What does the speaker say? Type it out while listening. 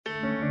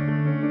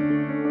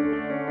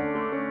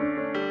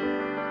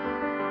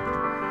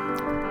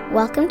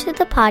Welcome to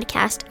the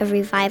podcast of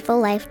Revival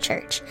Life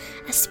Church,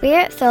 a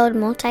spirit-filled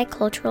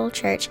multicultural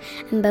church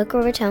in Boca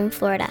Raton,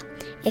 Florida.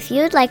 If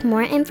you would like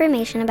more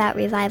information about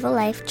Revival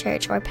Life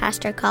Church or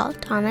Pastor Carl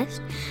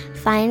Thomas,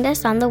 find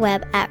us on the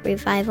web at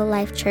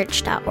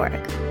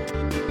revivallifechurch.org.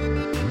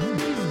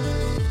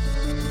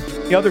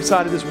 The other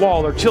side of this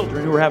wall are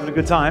children who are having a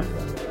good time,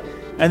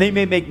 and they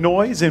may make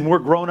noise, and we're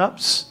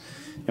grown-ups,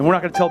 and we're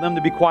not going to tell them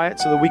to be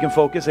quiet so that we can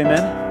focus.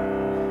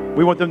 Amen.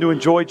 We want them to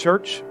enjoy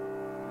church.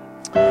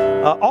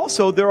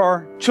 Also, there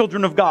are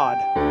children of God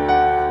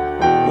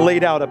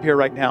laid out up here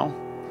right now,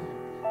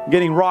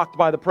 getting rocked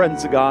by the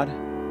presence of God.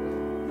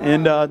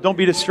 And don't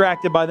be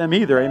distracted by them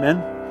either,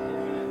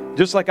 amen?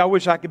 Just like I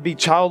wish I could be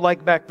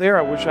childlike back there,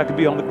 I wish I could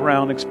be on the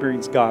ground and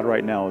experience God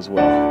right now as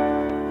well.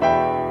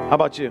 How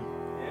about you?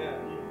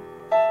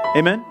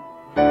 Amen?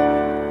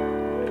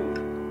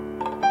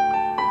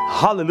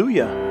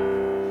 Hallelujah.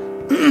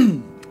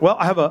 Well,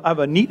 I have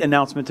a neat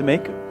announcement to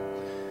make.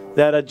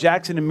 That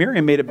Jackson and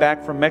Miriam made it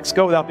back from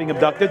Mexico without being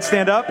abducted.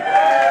 Stand up.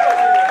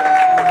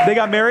 They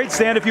got married.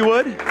 Stand if you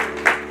would.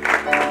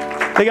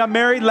 They got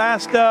married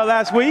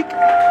last week.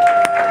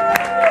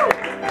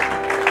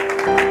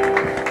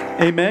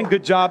 Amen.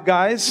 Good job,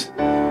 guys.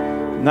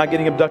 Not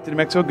getting abducted in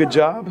Mexico. Good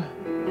job.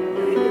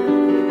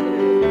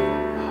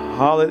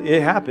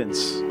 It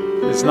happens.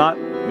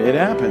 It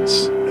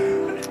happens.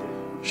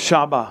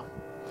 Shabbat.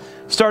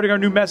 Starting our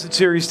new message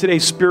series today,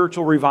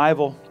 Spiritual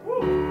Revival.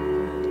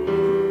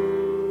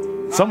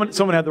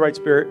 Someone had the right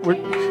spirit.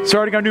 We're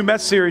starting our new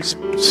message series,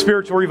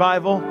 Spiritual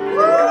Revival.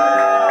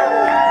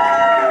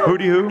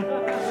 Hooty hoo.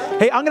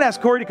 Hey, I'm going to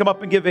ask Corey to come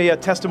up and give a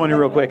testimony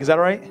real quick. Is that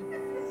all right?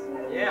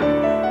 Yeah.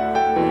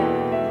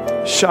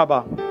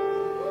 Shabbat.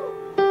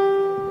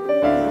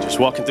 Just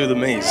walking through the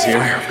maze here.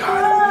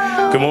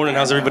 Good morning.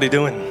 How's everybody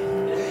doing?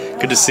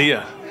 Good to see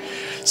you.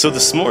 So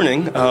this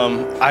morning,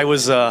 I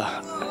was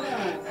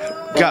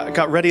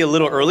got ready a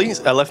little early.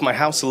 I left my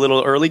house a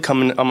little early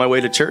coming on my way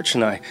to church,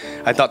 and I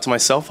thought to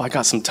myself, I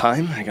got some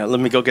time. Let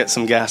me go get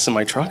some gas in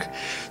my truck.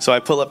 So I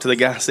pull up to the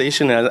gas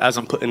station, and as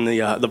I'm putting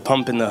the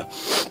pump in the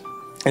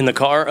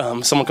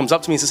car, someone comes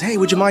up to me and says, "Hey,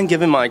 would you mind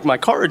giving my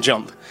car a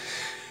jump?"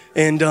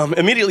 And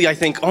immediately I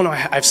think, oh no, I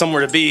have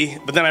somewhere to be.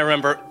 But then I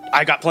remember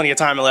I got plenty of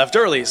time. I left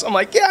early. So I'm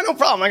like, yeah, no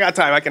problem. I got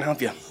time. I can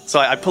help you. So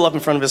I pull up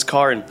in front of his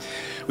car, and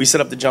we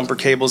set up the jumper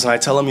cables, and I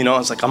tell him, I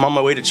was like, I'm on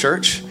my way to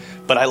church,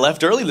 but I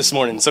left early this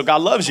morning. So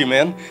God loves you,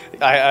 man.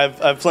 I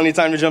have plenty of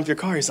time to jump your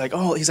car. He's like,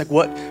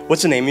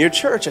 what's the name of your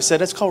church? I said,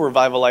 it's called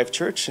Revival Life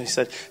Church. And he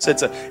said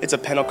it's a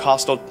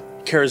Pentecostal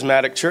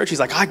charismatic church. He's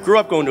like, I grew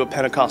up going to a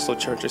Pentecostal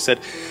church. I said,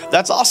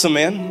 that's awesome,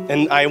 man.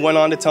 And I went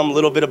on to tell him a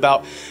little bit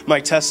about my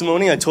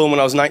testimony. I told him when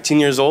I was 19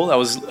 years old, I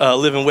was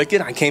living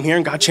wicked. I came here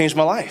and God changed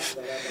my life.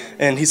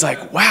 And he's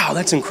like, wow,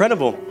 that's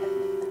incredible.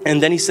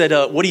 And then he said,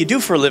 what do you do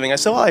for a living? I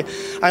said, well,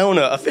 I own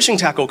a fishing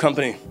tackle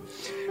company.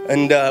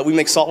 And we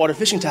make saltwater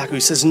fishing tackle. He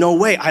says, no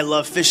way, I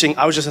love fishing.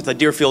 I was just at the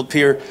Deerfield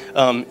Pier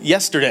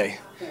yesterday.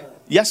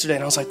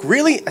 And I was like,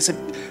 really? I said,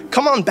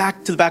 come on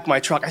back to the back of my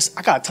truck. I said,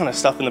 I got a ton of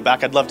stuff in the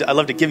back. I'd love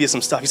to give you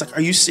some stuff. He's like,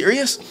 are you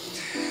serious?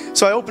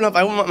 So I open up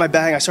my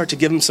bag. I start to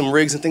give him some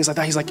rigs and things like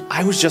that. He's like,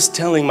 I was just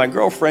telling my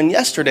girlfriend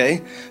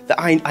yesterday that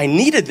I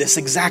needed this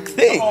exact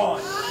thing.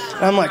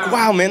 And I'm like,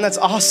 wow, man, that's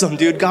awesome,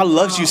 dude. God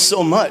loves you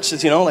so much.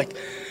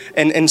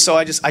 And so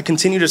I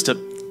continue just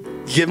to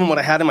give him what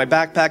I had in my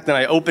backpack. Then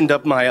I opened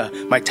up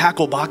my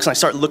tackle box and I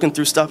started looking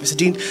through stuff. I said,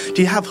 do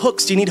you have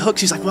hooks? Do you need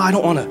hooks? He's like, well, I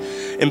don't want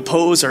to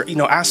impose or,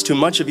 ask too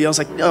much of you. I was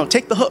like, no,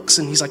 take the hooks.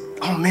 And he's like,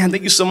 oh man,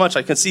 thank you so much.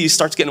 I can see he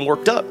starts getting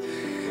worked up.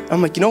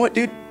 I'm like, you know what,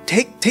 dude?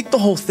 Take the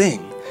whole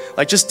thing.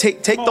 Like, just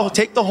take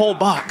the whole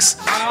box.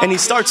 And he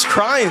starts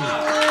crying.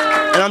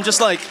 And I'm just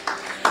like,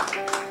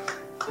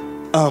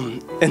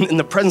 and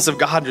the presence of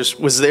God just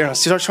was there. And I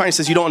started crying. He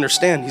says, you don't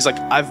understand. He's like,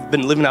 I've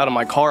been living out of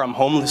my car. I'm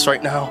homeless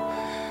right now.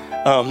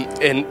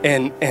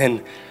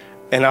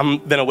 And I'm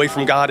been away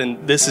from God,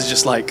 and this is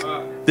just like,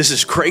 this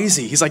is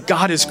crazy. He's like,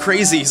 God is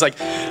crazy. He's like,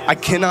 I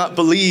cannot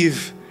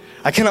believe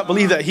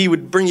that he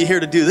would bring you here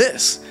to do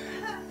this.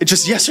 It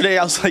just yesterday,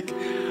 I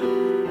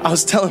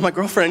was telling my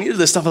girlfriend I needed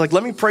this stuff. I'm like,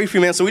 let me pray for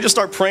you, man. So we just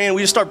start praying.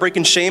 We just start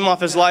breaking shame off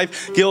his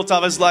life, guilt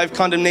off his life,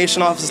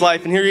 condemnation off his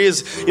life. And here he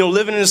is,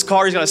 living in his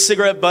car. He's got a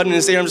cigarette butt in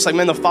his ear. I'm just like,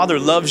 man, the Father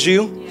loves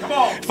you.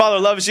 The Father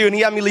loves you. And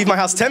he had me leave my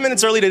house 10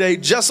 minutes early today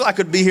just so I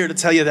could be here to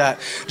tell you that.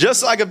 Just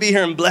so I could be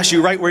here and bless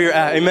you right where you're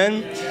at.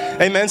 Amen?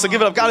 Amen. So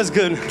give it up. God is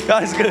good.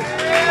 God is good.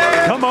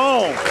 Come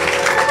on.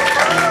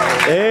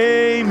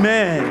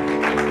 Amen.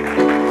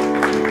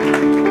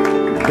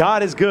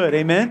 God is good.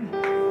 Amen.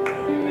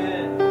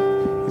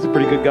 He's a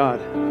pretty good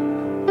God.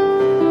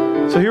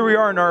 So here we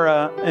are in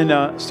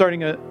our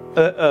starting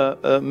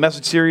a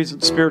message series,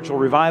 Spiritual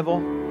Revival.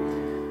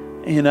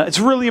 And it's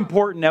really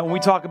important that when we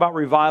talk about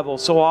revival,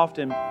 so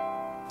often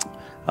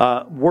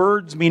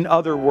Words mean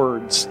other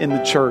words in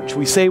the church.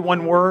 We say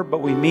one word,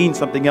 but we mean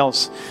something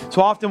else.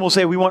 So often we'll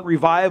say we want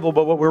revival,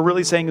 but what we're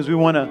really saying is we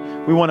want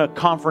a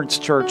conference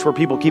church where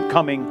people keep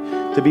coming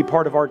to be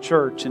part of our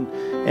church, and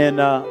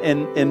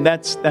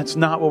that's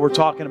not what we're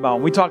talking about.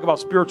 When we talk about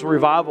spiritual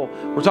revival,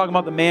 we're talking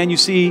about the man you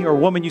see or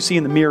woman you see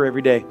in the mirror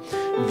every day.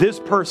 This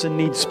person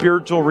needs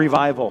spiritual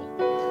revival.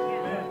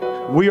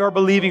 We are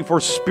believing for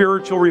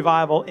spiritual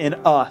revival in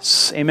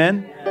us.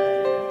 Amen?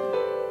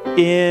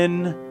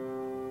 In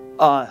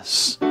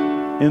us.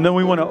 And then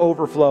we want to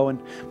overflow.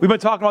 And we've been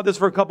talking about this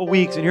for a couple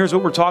weeks, and here's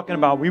what we're talking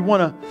about. We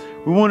want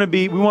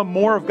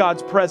more of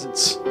God's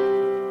presence.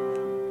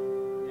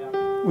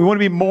 We want to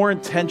be more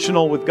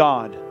intentional with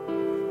God.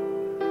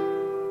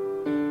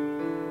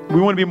 We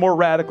want to be more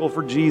radical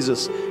for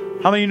Jesus.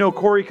 How many of you know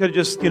Corey could have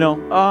just,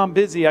 I'm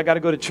busy, I got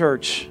to go to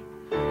church.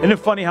 Isn't it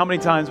funny how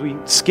many times we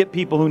skip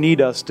people who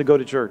need us to go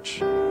to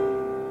church?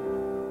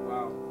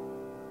 Wow.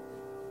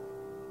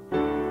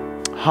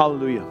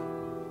 Hallelujah.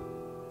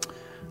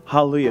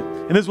 Hallelujah.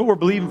 And this is what we're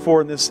believing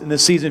for in this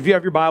season. If you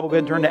have your Bible, go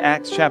ahead and turn to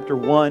Acts chapter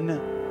 1. It's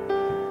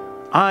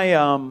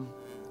going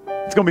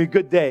to be a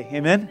good day.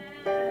 Amen?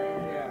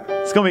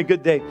 It's going to be a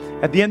good day.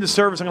 At the end of the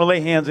service, I'm going to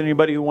lay hands on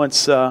anybody who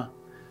wants boomba.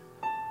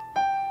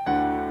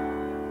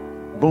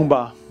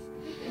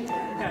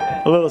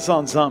 A little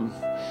something.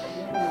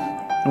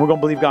 And we're going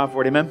to believe God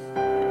for it. Amen?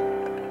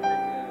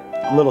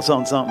 A little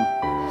something.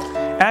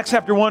 Acts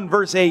chapter 1,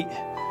 verse 8.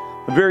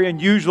 A very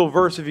unusual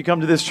verse if you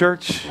come to this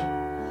church.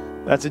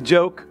 That's a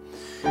joke.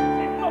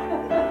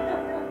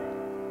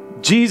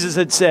 Jesus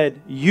had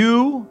said,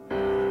 you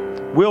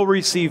will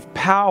receive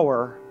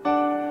power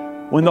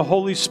when the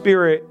Holy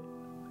Spirit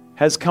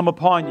has come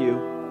upon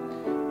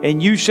you, and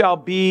you shall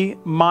be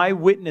my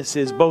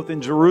witnesses both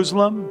in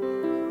Jerusalem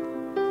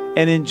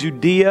and in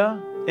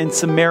Judea and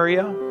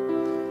Samaria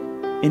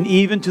and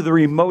even to the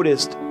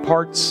remotest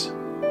parts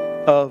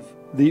of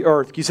the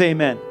earth. Can you say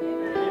amen?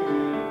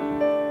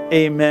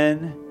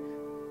 Amen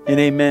and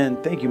amen.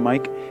 Thank you,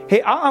 Mike.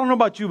 Hey, I don't know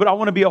about you, but I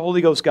want to be a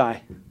Holy Ghost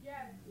guy.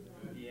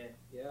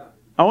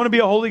 I want to be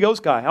a Holy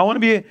Ghost guy. I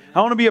want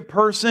to be a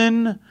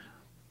person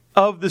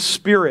of the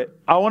Spirit.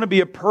 I want to be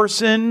a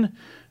person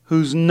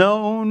who's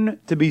known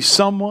to be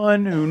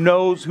someone who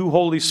knows who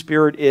Holy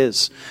Spirit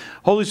is.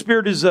 Holy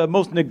Spirit is the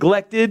most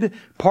neglected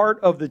part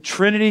of the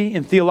Trinity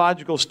in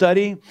theological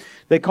study.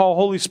 They call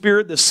Holy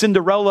Spirit the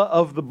Cinderella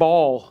of the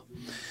ball.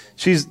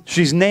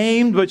 She's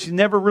named, but she's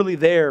never really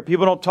there.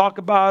 People don't talk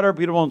about her.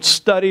 People don't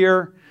study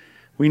her.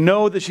 We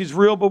know that she's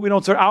real, but we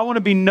don't study her. I want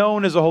to be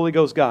known as a Holy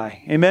Ghost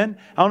guy. Amen?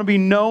 I want to be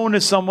known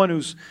as someone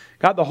who's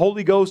got the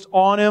Holy Ghost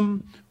on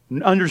him,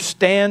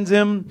 understands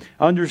him,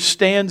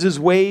 understands his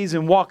ways,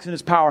 and walks in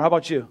his power. How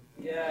about you?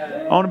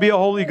 Yeah. I want to be a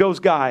Holy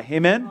Ghost guy.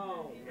 Amen?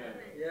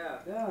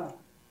 Yeah.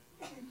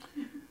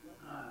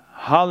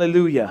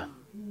 Hallelujah.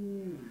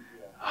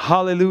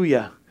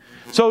 Hallelujah.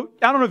 So,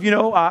 I don't know if you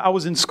know, I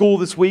was in school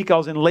this week. I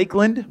was in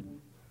Lakeland.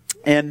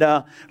 And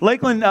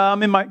Lakeland,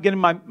 I'm getting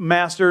my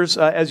master's,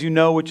 as you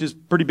know, which is a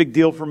pretty big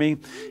deal for me.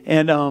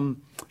 And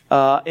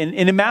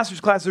in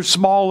master's classes, they're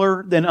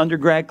smaller than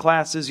undergrad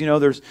classes.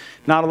 There's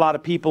not a lot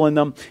of people in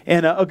them.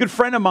 And a good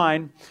friend of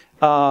mine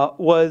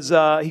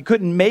he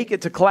couldn't make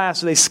it to class,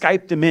 so they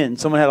Skyped him in.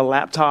 Someone had a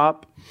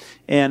laptop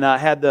and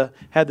had the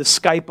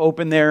Skype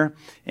open there.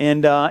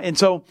 And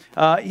so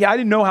I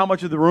didn't know how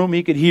much of the room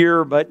he could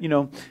hear, but we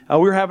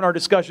were having our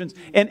discussions.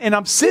 And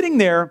I'm sitting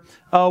there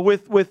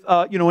with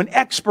an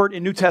expert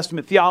in New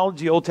Testament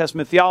theology, Old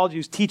Testament theology,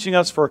 who's teaching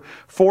us for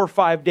 4 or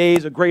 5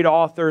 days. A great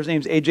author. His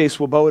name's A.J.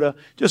 Swoboda,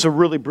 just a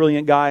really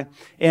brilliant guy.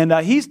 And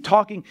he's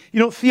talking,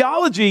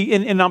 theology,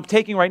 and I'm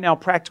taking right now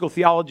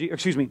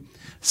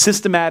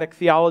systematic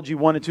theology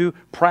 1 and 2.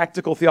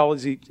 Practical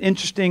theology,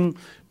 interesting.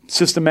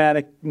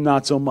 Systematic,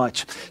 not so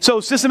much. So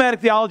systematic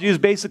theology is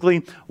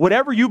basically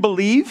whatever you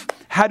believe,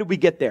 how do we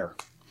get there?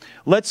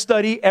 Let's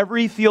study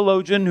every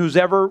theologian who's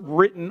ever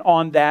written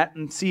on that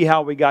and see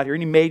how we got here,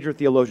 any major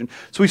theologian.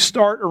 So we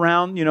start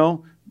around,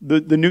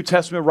 the New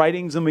Testament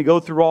writings, and we go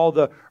through all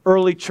the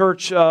early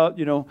church,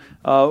 Alexander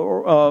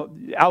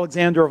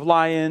of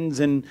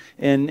Lyons and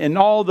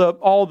all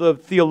the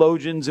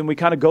theologians, and we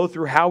kind of go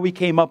through how we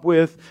came up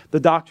with the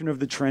doctrine of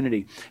the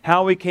Trinity,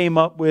 how we came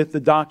up with the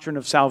doctrine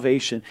of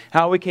salvation,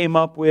 how we came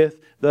up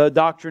with the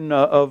doctrine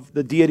of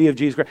the deity of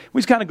Jesus Christ.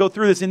 We just kind of go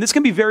through this, and this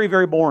can be very,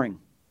 very boring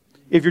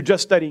if you're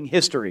just studying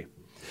history.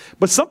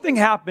 But something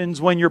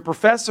happens when your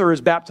professor is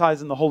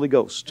baptized in the Holy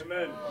Ghost.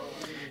 Amen.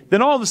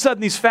 Then all of a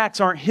sudden these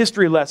facts aren't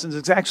history lessons.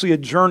 It's actually a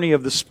journey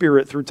of the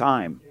Spirit through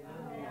time,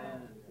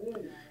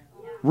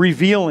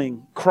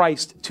 revealing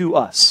Christ to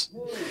us.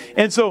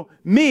 And so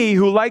me,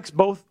 who likes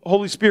both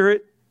Holy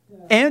Spirit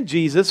and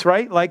Jesus,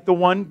 right? Like the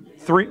one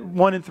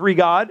and three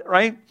God,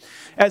 right?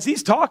 As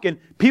he's talking,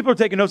 people are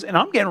taking notes, and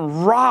I'm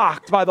getting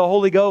rocked by the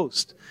Holy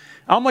Ghost.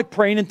 I'm like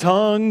praying in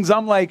tongues.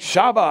 I'm like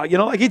Shabbat,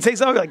 like he'd say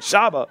something like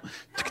Shabbat.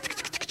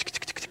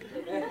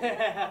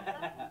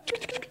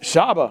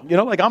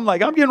 Shabbat, I'm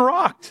getting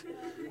rocked.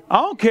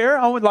 I don't care.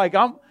 I'm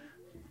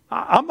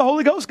the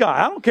Holy Ghost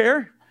guy. I don't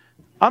care.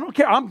 I don't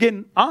care.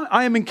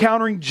 I am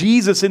encountering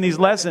Jesus in these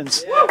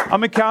lessons.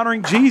 I'm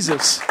encountering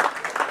Jesus.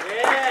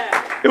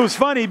 It was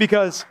funny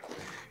because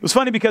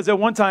at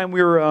one time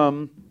we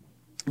were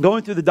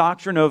going through the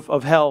doctrine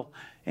of hell,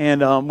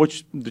 and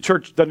which the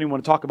church doesn't even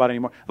want to talk about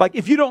anymore. Like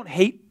if you don't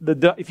hate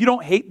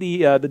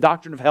the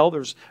doctrine of hell,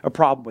 there's a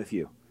problem with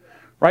you,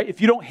 right?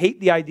 If you don't hate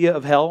the idea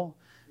of hell,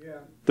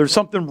 there's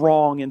something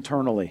wrong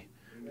internally.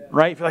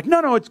 Right? If you're like,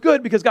 no, it's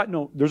good because God,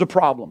 no, there's a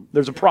problem.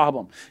 There's a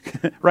problem,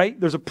 right?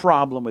 There's a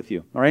problem with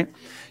you, all right?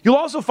 You'll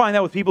also find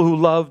that with people who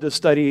love to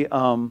study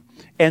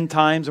end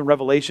times and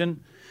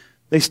Revelation.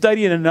 They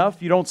study it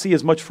enough, you don't see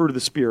as much fruit of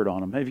the Spirit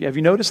on them. Have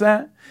you noticed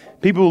that?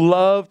 People who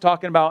love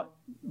talking about,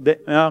 okay,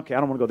 I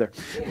don't want to go there.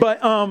 But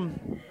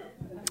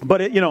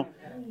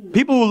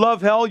people who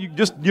love hell, you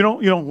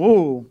don't,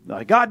 whoa,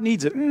 God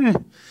needs it.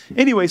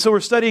 Anyway, so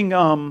we're studying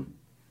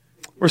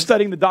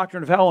the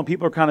doctrine of hell, and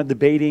people are kind of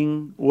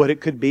debating what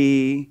it could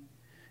be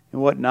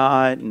and what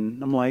not.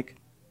 And I'm like,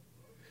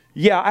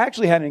 yeah, I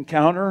actually had an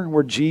encounter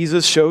where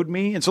Jesus showed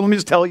me. And so let me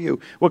just tell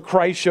you what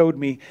Christ showed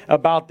me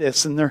about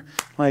this. And they're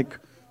like,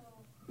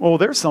 well,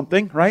 there's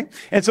something, right?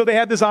 And so they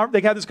had this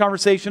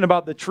conversation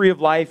about the tree of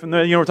life. And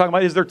we're talking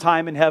about, is there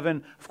time in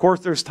heaven? Of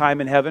course there's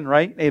time in heaven,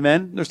 right?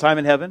 Amen? There's time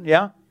in heaven,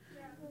 yeah?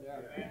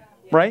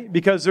 Right?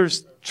 Because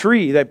there's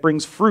tree that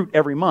brings fruit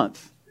every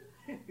month.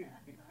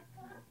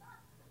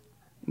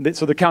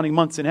 So they're counting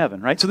months in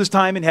heaven, right? So there's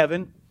time in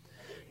heaven.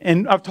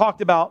 And I've talked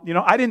about,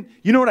 what I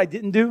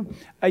didn't do?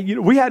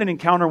 We had an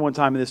encounter one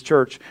time in this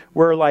church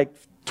where like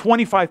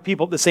 25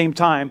 people at the same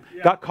time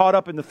got caught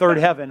up in the third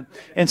heaven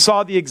and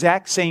saw the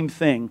exact same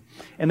thing.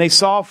 And they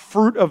saw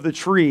fruit of the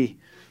tree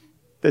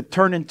that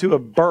turned into a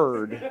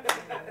bird.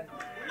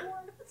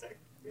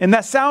 And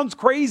that sounds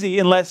crazy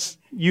unless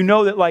you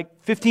know that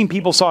like 15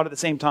 people saw it at the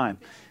same time.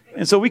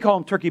 And so we call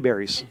them turkey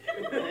berries.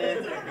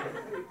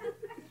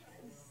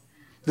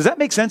 Does that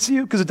make sense to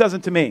you? Because it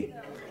doesn't to me.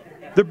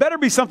 There better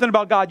be something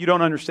about God you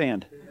don't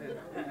understand.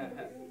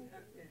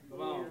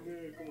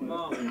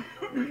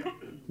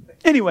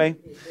 Anyway,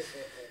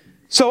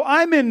 so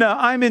I'm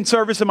in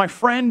service, and my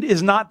friend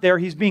is not there.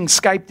 He's being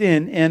Skyped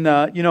in, and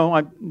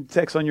I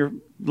text on your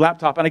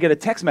laptop, and I get a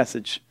text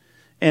message,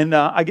 and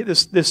I get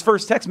this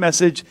first text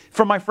message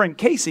from my friend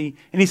Casey,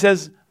 and he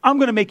says, "I'm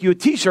going to make you a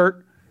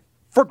T-shirt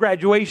for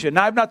graduation."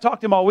 Now I've not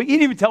talked to him all week. He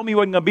didn't even tell me he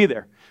wasn't going to be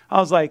there. I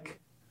was like.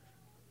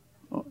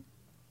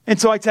 And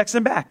so I text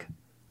him back,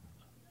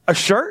 a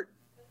shirt?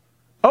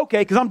 Okay,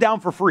 because I'm down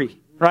for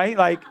free, right?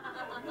 Like,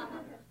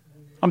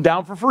 I'm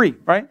down for free,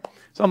 right?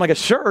 So I'm like, a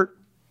shirt?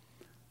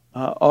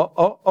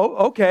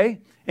 Okay.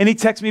 And he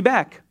texts me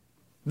back,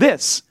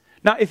 this.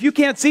 Now, if you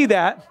can't see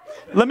that,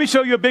 let me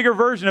show you a bigger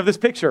version of this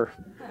picture.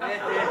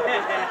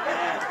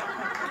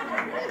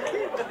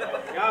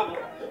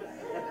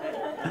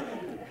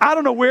 I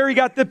don't know where he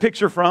got the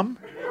picture from.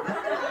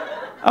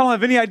 I don't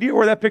have any idea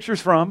where that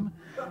picture's from.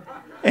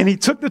 And he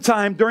took the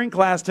time during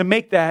class to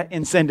make that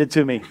and send it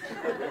to me.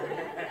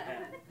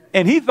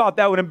 And he thought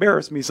that would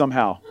embarrass me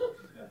somehow.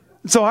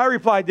 So I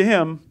replied to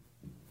him,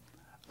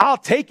 I'll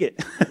take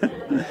it.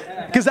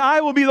 Because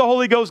I will be the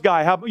Holy Ghost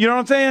guy. You know what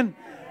I'm saying?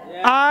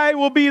 Yeah. I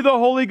will be the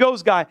Holy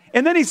Ghost guy.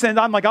 And then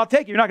I'm like, I'll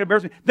take it. You're not going to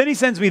embarrass me. Then he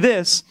sends me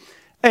this.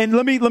 And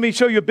let me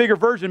show you a bigger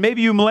version.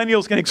 Maybe you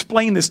millennials can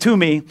explain this to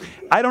me.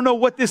 I don't know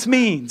what this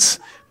means.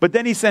 But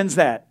then he sends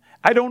that.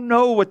 I don't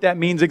know what that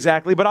means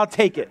exactly, but I'll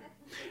take it.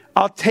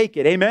 I'll take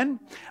it.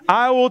 Amen?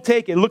 I will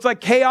take it. It looks like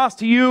chaos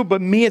to you,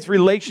 but me, it's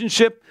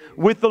relationship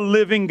with the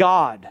living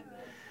God.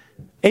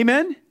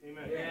 Amen?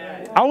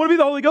 Amen. I want to be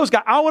the Holy Ghost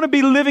guy. I want to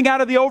be living out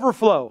of the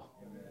overflow.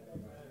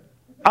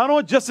 I don't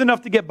want just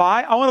enough to get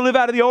by. I want to live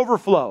out of the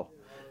overflow.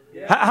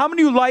 Yeah. How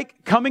many of you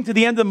like coming to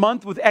the end of the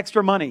month with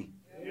extra money?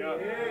 Yeah.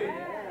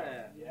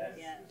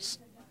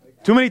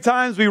 Too many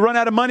times we run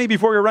out of money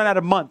before we run out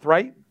of month,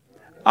 right?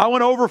 I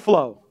want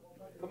overflow.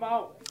 Come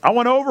on. I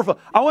want overflow.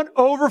 I want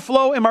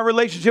overflow in my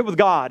relationship with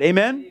God.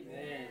 Amen?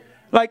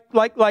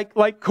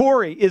 Like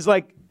Corey is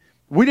like,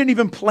 we didn't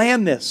even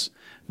plan this,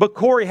 but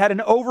Corey had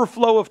an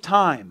overflow of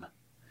time.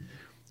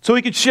 So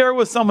he could share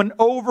with someone an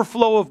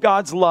overflow of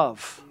God's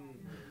love.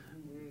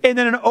 And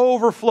then an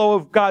overflow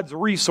of God's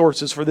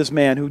resources for this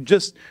man who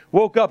just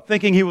woke up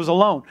thinking he was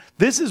alone.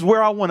 This is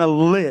where I want to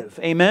live.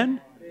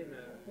 Amen?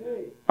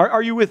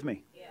 Are you with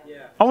me?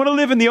 Yeah. I want to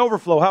live in the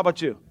overflow. How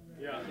about you?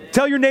 Yeah.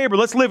 Tell your neighbor,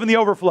 let's live in the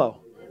overflow.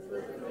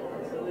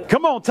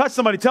 Come on, touch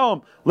somebody. Tell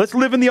them, let's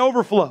live in the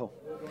overflow.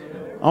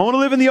 I want to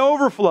live in the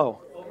overflow.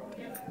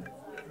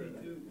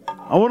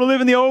 I want to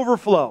live in the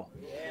overflow.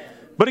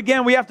 But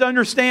again, we have to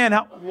understand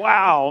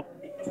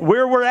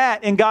where we're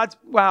at in God's,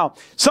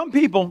 Some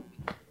people,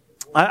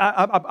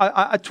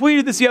 I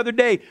tweeted this the other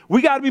day.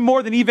 We got to be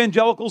more than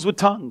evangelicals with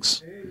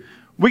tongues.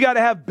 We got to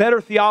have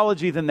better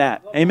theology than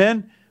that.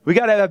 Amen? We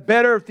got to have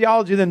better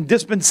theology than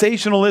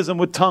dispensationalism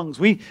with tongues.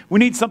 We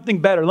need something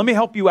better. Let me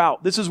help you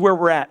out. This is where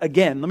we're at.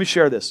 Again, let me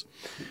share this.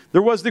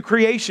 There was the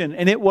creation,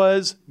 and it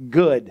was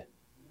good.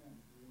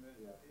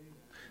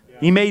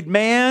 He made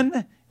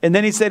man And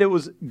then he said it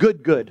was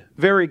good,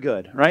 very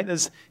good, right?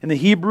 That's in the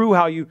Hebrew,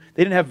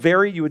 they didn't have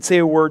very, you would say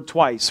a word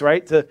twice,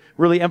 right? To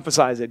really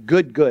emphasize it.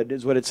 Good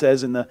is what it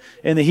says in the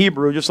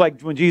Hebrew. Just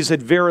like when Jesus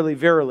said, verily,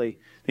 verily.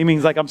 He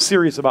means like, I'm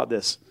serious about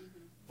this.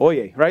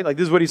 Oye, right? Like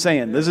this is what he's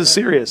saying. This is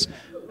serious.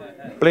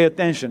 Pay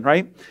attention,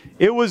 right?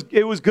 It was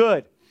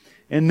good.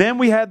 And then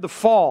we had the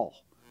fall.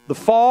 The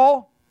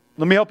fall,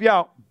 let me help you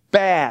out.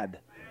 Bad.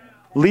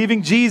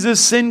 Leaving Jesus,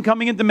 sin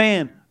coming into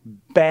man.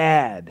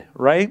 Bad,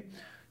 right?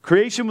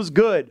 Creation was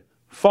good.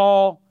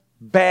 Fall,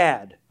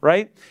 bad,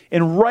 right?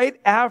 And right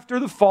after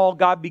the fall,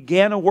 God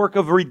began a work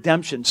of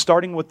redemption,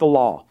 starting with the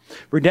law.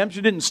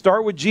 Redemption didn't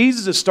start with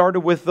Jesus, it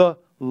started with the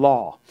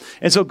law.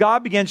 And so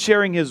God began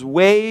sharing His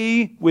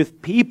way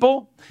with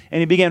people, and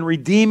He began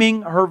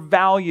redeeming her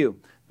value.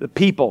 The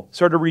people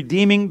started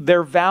redeeming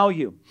their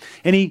value.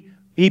 And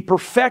He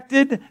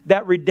perfected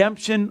that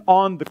redemption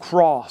on the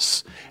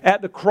cross.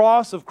 At the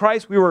cross of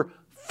Christ, we were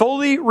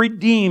fully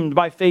redeemed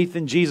by faith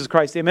in Jesus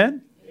Christ.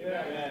 Amen?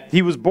 Amen.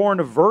 He was born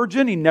a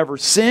virgin. He never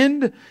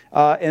sinned.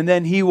 And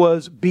then He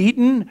was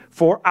beaten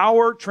for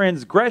our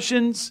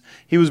transgressions.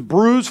 He was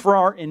bruised for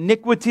our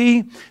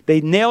iniquity.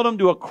 They nailed Him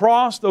to a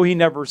cross, though He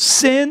never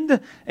sinned.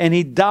 And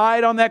He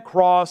died on that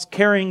cross,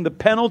 carrying the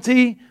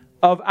penalty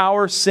of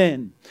our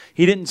sin.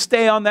 He didn't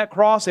stay on that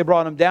cross. They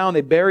brought Him down.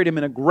 They buried Him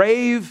in a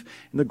grave.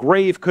 And the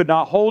grave could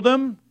not hold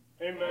Him.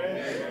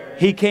 Amen.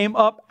 He came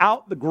up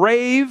out the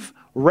grave,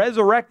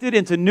 resurrected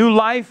into new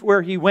life,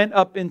 where He went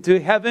up into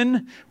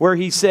heaven, where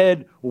He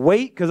said,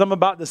 wait, because I'm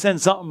about to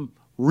send something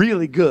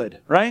really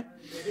good, right?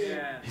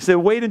 Yeah. He said,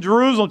 wait in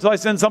Jerusalem until I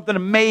send something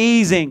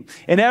amazing.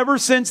 And ever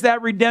since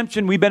that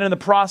redemption, we've been in the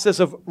process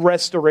of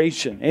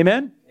restoration.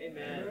 Amen?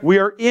 Amen. We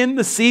are in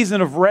the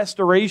season of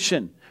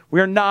restoration. We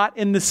are not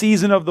in the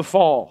season of the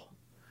fall.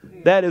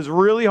 That is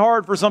really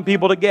hard for some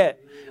people to get.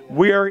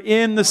 We are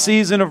in the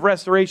season of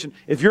restoration.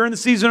 If you're in the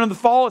season of the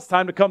fall, it's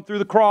time to come through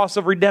the cross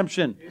of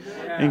redemption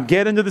and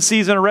get into the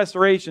season of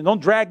restoration.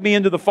 Don't drag me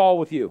into the fall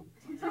with you.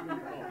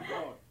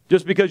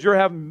 Just because you're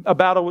having a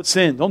battle with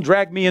sin. Don't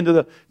drag me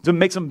to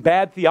make some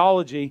bad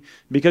theology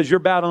because you're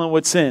battling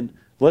with sin.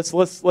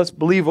 Let's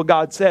believe what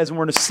God says, and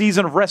we're in a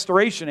season of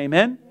restoration.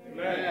 Amen?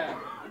 Amen.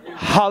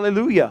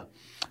 Hallelujah.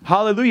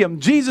 Hallelujah.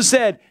 Jesus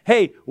said,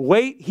 hey,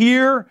 wait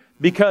here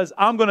because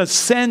I'm going to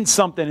send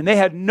something. And they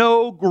had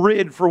no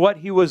grid for what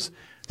He was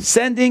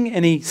sending,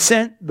 and He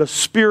sent the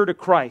Spirit of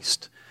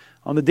Christ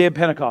on the day of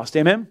Pentecost.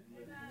 Amen?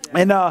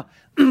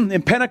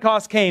 And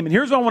Pentecost came. And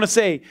here's what I want to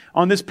say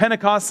on this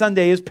Pentecost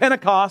Sunday is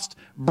Pentecost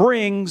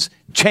brings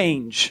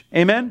change.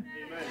 Amen?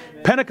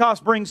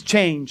 Pentecost brings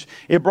change.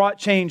 It brought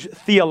change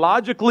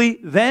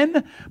theologically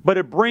then, but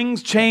it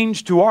brings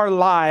change to our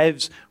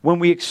lives when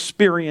we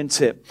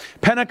experience it.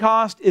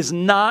 Pentecost is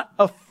not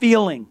a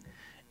feeling.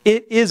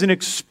 It is an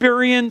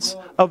experience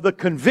of the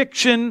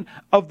conviction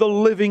of the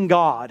living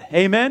God.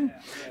 Amen?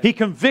 He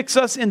convicts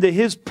us into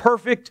His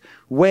perfect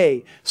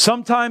way.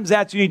 Sometimes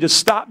that's you need to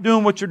stop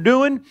doing what you're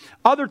doing.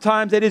 Other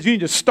times that is you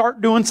need to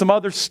start doing some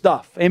other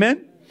stuff.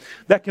 Amen?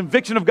 That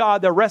conviction of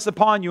God that rests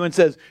upon you and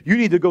says, you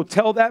need to go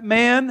tell that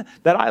man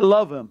that I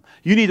love him.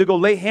 You need to go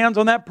lay hands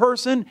on that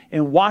person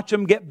and watch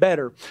him get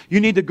better. You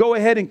need to go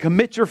ahead and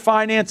commit your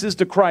finances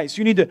to Christ.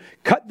 You need to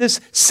cut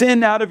this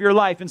sin out of your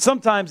life. And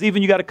sometimes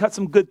even you got to cut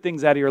some good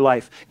things out of your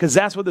life, because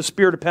that's what the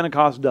Spirit of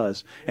Pentecost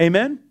does.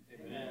 Amen?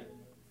 Amen.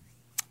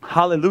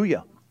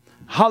 Hallelujah.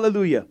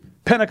 Hallelujah.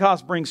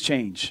 Pentecost brings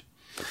change.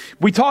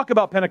 We talk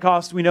about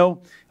Pentecost, we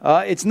know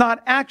it's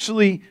not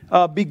actually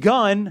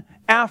begun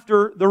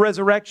after the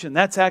resurrection.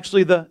 That's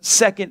actually the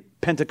Second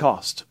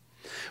Pentecost.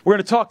 We're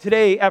going to talk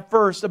today at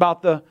first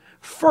about the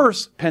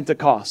first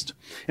Pentecost.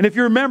 And if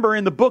you remember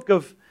in the book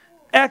of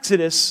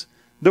Exodus,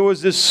 there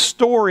was this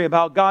story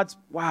about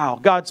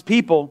God's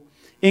people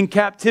in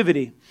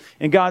captivity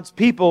and God's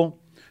people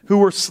who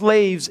were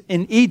slaves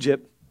in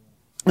Egypt.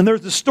 And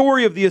there's the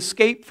story of the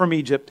escape from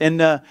Egypt.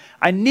 And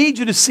I need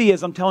you to see,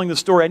 as I'm telling the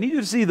story, I need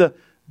you to see the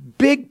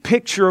big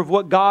picture of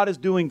what God is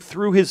doing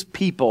through His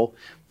people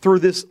through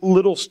this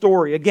little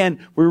story.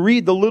 Again, we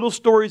read the little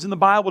stories in the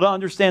Bible to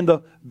understand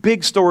the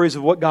big stories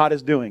of what God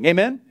is doing.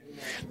 Amen?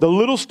 The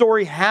little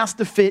story has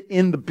to fit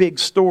in the big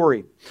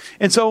story.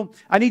 And so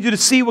I need you to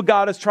see what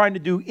God is trying to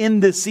do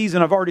in this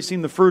season. I've already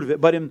seen the fruit of it.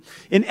 But in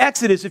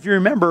Exodus, if you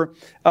remember,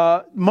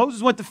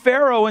 Moses went to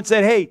Pharaoh and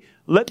said, hey,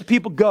 let the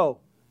people go.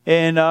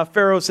 And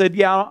Pharaoh said,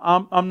 yeah,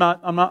 I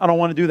don't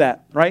want to do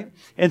that, right?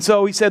 And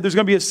so he said there's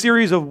going to be a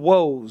series of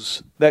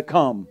woes that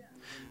come.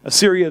 A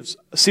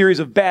series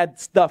of bad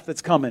stuff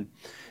that's coming.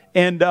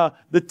 And the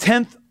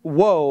 10th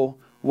woe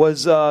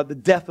was the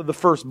death of the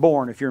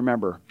firstborn, if you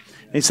remember.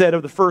 And he said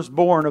of the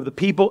firstborn of the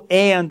people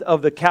and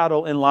of the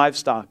cattle and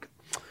livestock.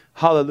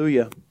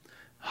 Hallelujah.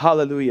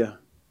 Hallelujah.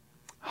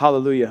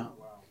 Hallelujah.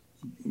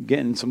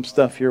 Getting some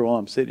stuff here while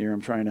I'm sitting here.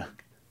 I'm trying to...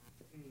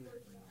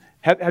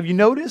 Have you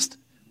noticed?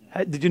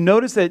 Did you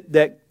notice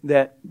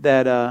that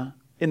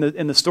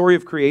in the story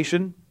of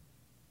creation,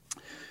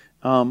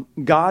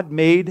 God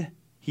made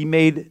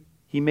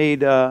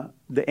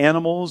the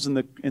animals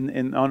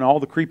and on all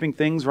the creeping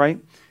things, right?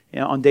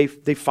 On day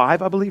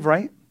 5, I believe,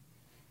 right?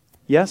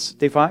 Yes?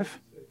 Day 5?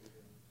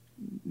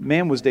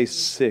 Man was day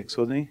 6,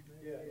 wasn't he?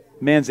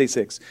 Man's day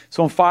 6.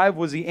 So on 5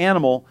 was the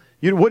animal.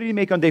 What did he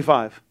make on day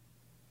 5?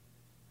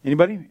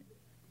 Anybody?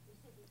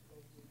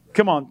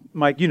 Come on,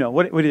 Mike. You know.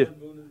 What did he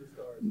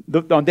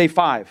do? On day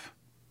 5.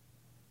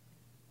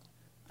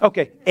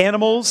 Okay.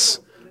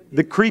 Animals,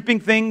 the creeping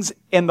things,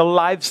 and the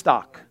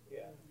livestock.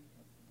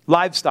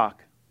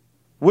 Livestock.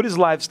 What is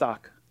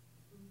livestock?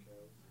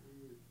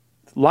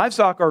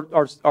 Livestock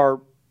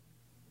are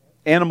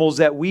animals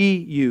that we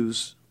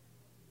use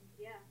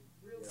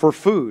for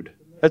food.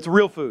 That's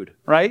real food,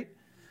 right?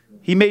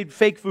 He made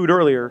fake food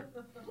earlier.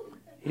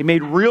 He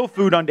made real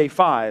food on day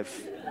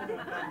 5.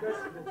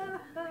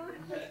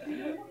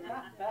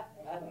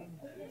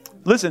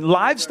 Listen,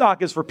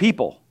 livestock is for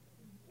people.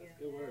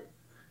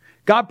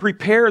 God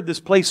prepared this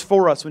place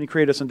for us when He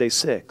created us on day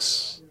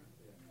 6.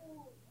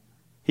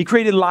 He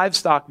created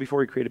livestock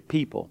before He created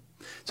people.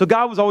 So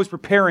God was always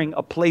preparing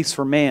a place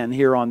for man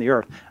here on the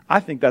earth.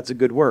 I think that's a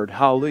good word.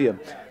 Hallelujah.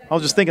 I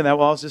was just thinking that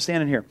while I was just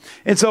standing here.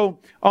 And so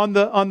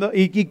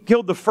he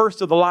killed the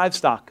first of the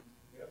livestock.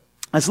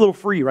 That's a little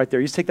free right there.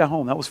 You just take that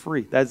home. That was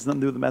free. That has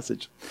nothing to do with the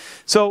message.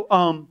 So,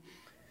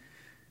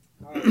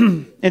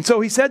 and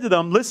so he said to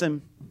them,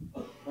 listen,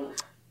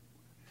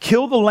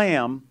 kill the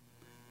lamb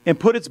and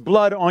put its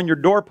blood on your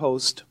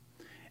doorpost.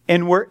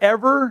 And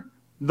wherever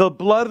the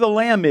blood of the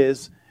lamb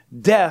is,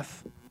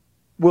 death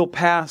will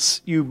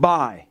pass you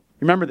by.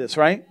 Remember this,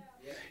 right?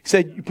 He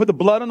said, you put the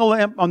blood on the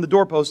lamp on the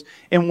doorpost,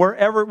 and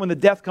wherever, when the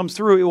death comes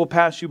through, it will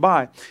pass you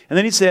by. And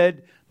then he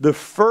said, the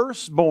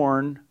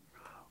firstborn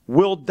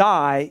will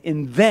die,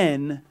 and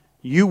then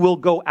you will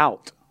go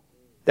out.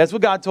 That's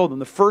what God told them.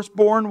 The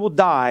firstborn will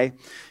die,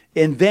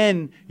 and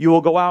then you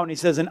will go out. And he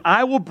says, and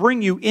I will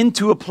bring you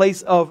into a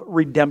place of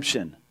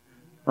redemption.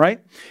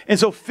 Right? And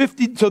so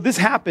this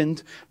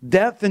happened.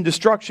 Death and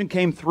destruction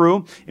came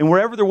through. And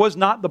wherever there was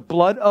not the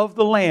blood of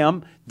the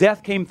lamb,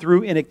 death came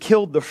through and it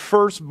killed the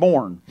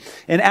firstborn.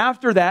 And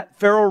after that,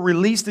 Pharaoh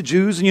released the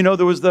Jews. And you know,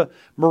 there was the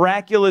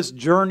miraculous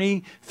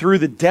journey through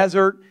the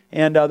desert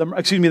and the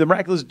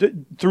miraculous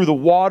through the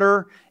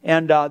water.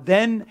 And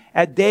then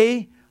at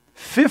day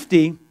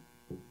 50,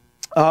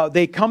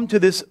 they come to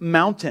this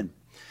mountain.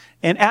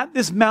 And at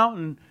this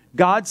mountain,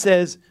 God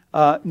says,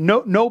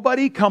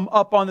 nobody come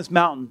up on this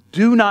mountain.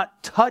 Do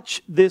not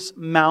touch this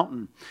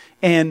mountain.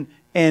 And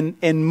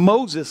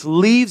Moses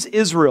leaves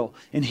Israel,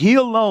 and he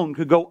alone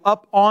could go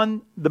up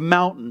on the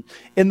mountain.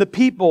 And the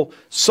people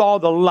saw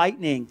the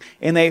lightning,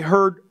 and they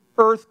heard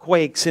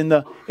earthquakes, and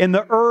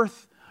the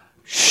earth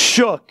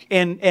shook.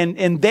 And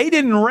they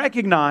didn't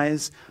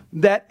recognize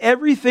that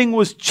everything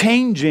was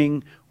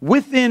changing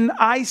within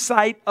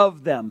eyesight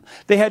of them.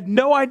 They had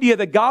no idea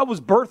that God was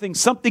birthing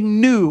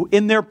something new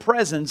in their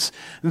presence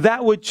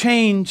that would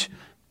change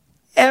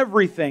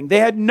everything. They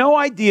had no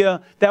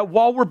idea that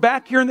while we're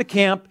back here in the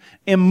camp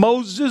and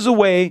Moses is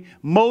away,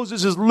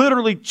 Moses is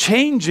literally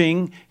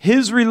changing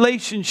his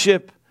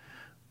relationship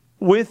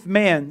with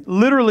man.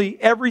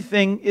 Literally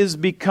everything is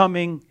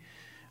becoming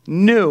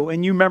new.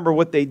 And you remember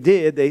what they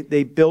did.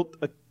 They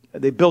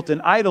built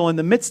an idol in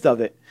the midst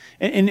of it.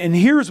 And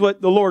here's what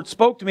the Lord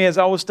spoke to me as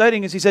I was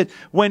studying, is He said,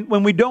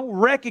 when we don't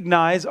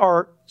recognize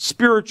our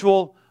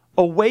spiritual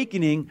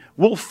awakening,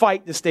 we'll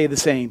fight to stay the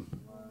same.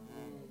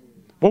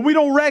 When we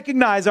don't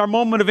recognize our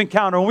moment of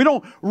encounter, when we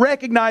don't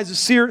recognize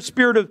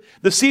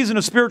the season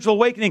of spiritual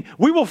awakening,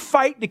 we will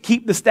fight to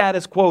keep the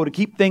status quo, to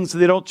keep things so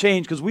they don't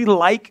change, because we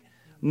like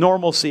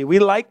normalcy. We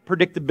like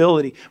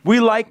predictability.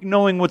 We like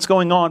knowing what's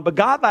going on. But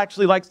God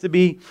actually likes to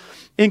be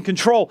in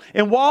control.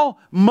 And while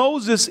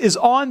Moses is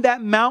on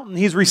that mountain,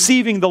 he's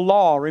receiving the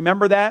law.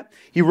 Remember that?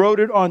 He wrote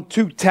it on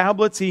 2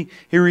 tablets. He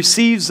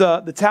receives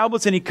the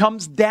tablets, and he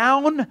comes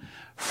down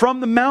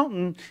from the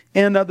mountain,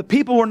 and the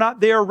people were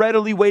not there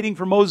readily waiting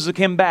for Moses to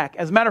come back.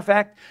 As a matter of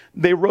fact,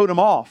 they wrote him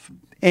off.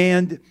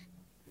 And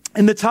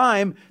in the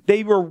time,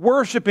 they were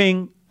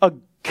worshiping a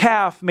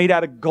calf made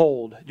out of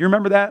gold. Do you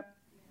remember that?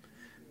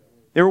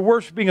 They were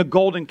worshiping a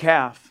golden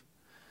calf.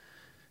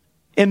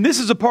 And this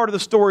is a part of the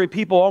story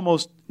people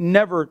almost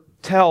never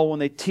tell when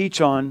they teach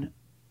on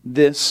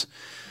this.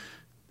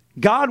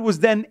 God was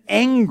then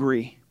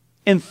angry,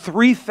 and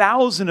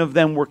 3,000 of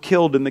them were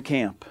killed in the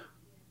camp.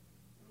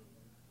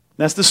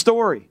 That's the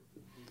story.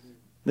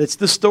 That's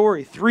the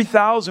story.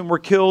 3,000 were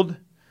killed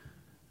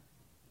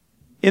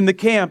in the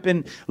camp.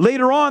 And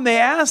later on they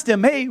asked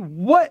him, hey,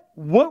 what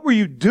were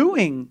you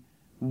doing?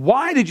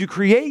 Why did you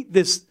create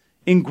this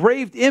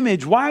engraved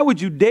image? Why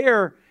would you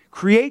dare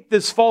create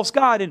this false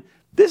god? And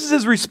this is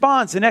his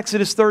response in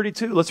Exodus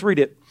 32. Let's read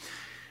it.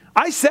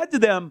 I said to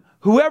them,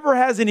 whoever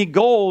has any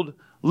gold,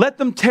 let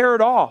them tear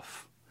it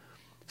off.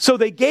 So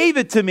they gave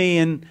it to me,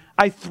 and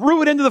I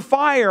threw it into the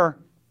fire,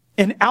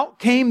 and out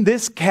came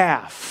this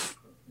calf.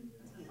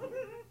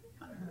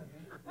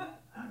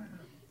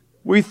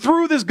 We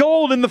threw this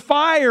gold in the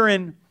fire,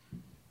 and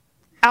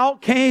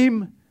out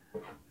came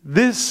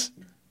this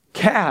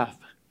calf,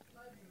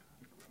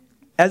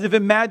 as if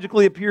it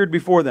magically appeared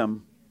before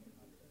them.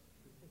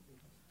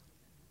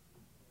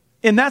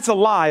 And that's a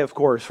lie, of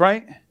course,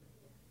 right?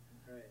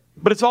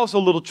 But it's also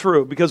a little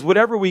true, because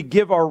whatever we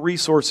give our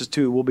resources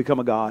to will become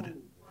a god.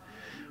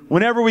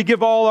 Whenever we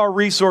give all our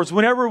resources,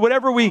 whatever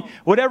we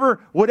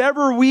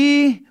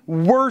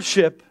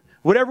worship,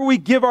 whatever we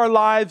give our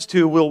lives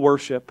to, we'll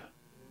worship.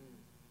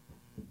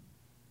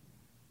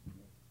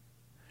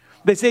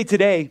 They say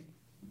today,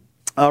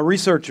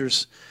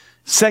 researchers,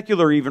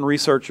 secular even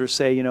researchers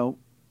say,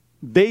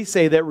 they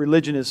say that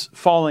religion is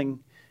falling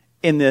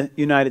in the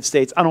United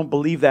States. I don't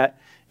believe that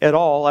at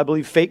all. I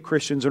believe fake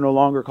Christians are no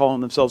longer calling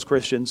themselves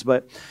Christians,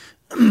 but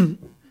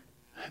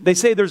they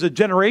say there's a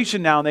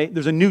generation now,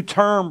 there's a new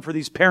term for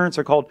these parents.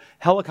 Are called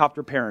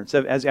helicopter parents.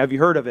 Have you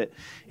heard of it?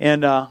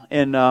 And I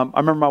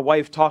remember my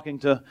wife talking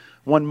to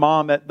one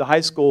mom at the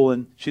high school,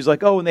 and she's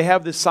like, "Oh, and they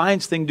have this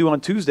science thing due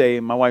on Tuesday."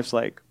 And my wife's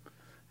like,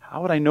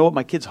 "How would I know what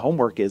my kid's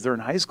homework is? They're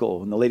in high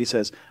school." And the lady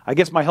says, "I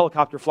guess my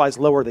helicopter flies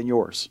lower than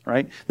yours,"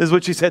 right? This is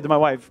what she said to my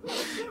wife.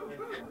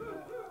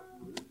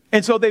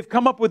 And so they've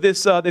come up with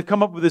this. They've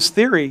come up with this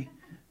theory.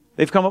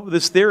 They've come up with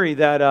this theory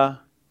that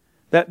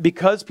that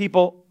because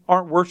people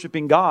aren't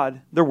worshiping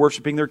God, they're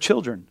worshiping their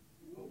children.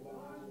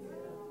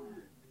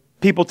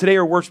 People today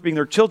are worshiping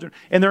their children,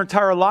 and their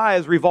entire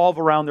lives revolve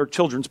around their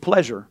children's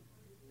pleasure.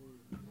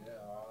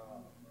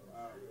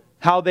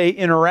 How they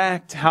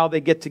interact, how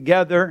they get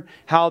together,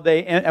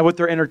 what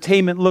their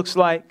entertainment looks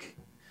like.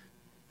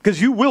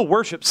 Because you will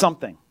worship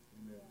something.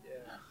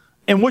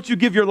 And what you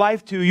give your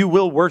life to, you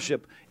will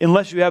worship,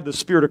 unless you have the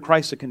Spirit of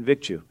Christ to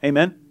convict you.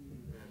 Amen?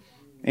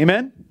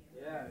 Amen?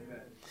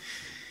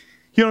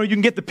 You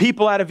can get the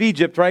people out of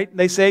Egypt, right?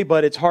 They say,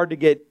 but it's hard to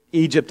get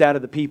Egypt out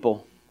of the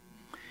people.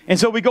 And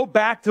so we go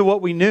back to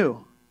what we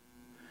knew.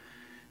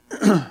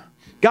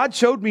 God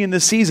showed me in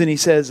this season, He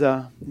says,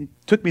 He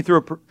took me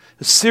through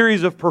a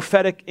series of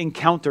prophetic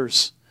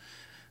encounters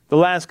the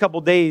last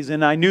couple days,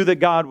 and I knew that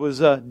God was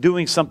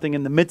doing something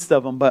in the midst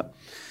of them. But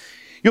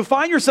you'll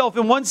find yourself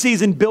in one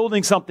season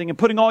building something and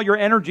putting all your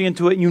energy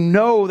into it, and you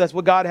know that's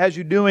what God has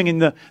you doing,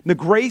 and the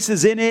grace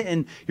is in it,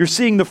 and you're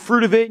seeing the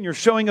fruit of it, and you're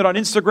showing it on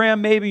Instagram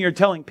maybe, and you're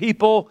telling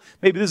people,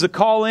 maybe this is a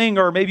calling,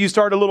 or maybe you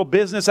started a little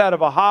business out of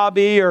a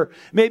hobby, or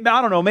maybe,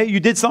 I don't know, maybe you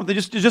did something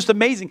just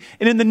amazing.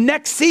 And in the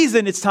next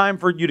season, it's time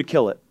for you to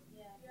kill it.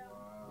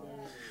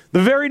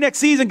 The very next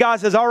season, God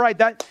says, all right,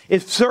 that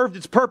it served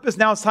its purpose,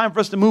 now it's time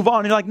for us to move on.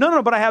 And you're like,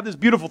 no, but I have this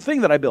beautiful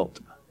thing that I built.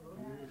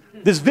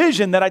 This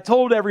vision that I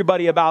told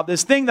everybody about,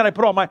 this thing that I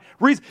put on my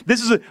reason.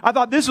 I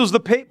thought this was the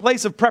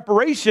place of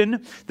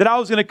preparation, that I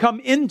was going to come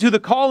into the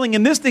calling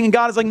in this thing. And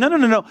God is like,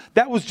 no.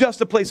 That was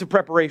just a place of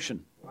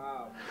preparation.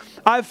 Wow.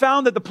 I've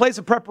found that the place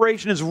of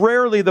preparation is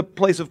rarely the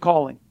place of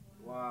calling.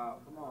 Wow.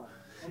 Come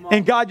on.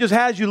 And God just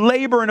has you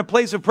labor in a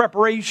place of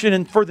preparation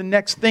and for the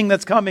next thing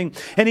that's coming.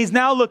 And He's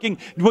now looking,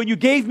 when you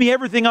gave me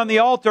everything on the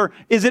altar,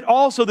 is it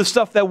also the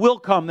stuff that will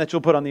come that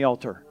you'll put on the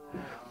altar?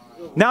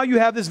 Now you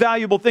have this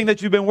valuable thing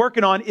that you've been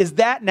working on. Is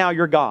that now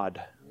your God?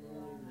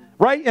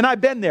 Right? And I've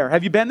been there.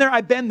 Have you been there?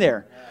 I've been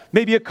there.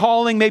 Maybe a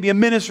calling, maybe a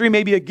ministry,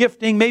 maybe a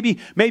gifting, maybe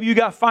you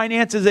got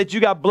finances that you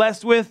got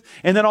blessed with,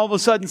 and then all of a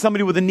sudden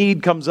somebody with a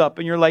need comes up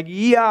and you're like,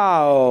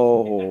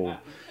 yo.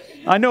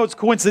 I know it's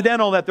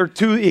coincidental that they're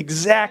two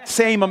exact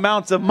same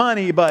amounts of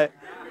money, but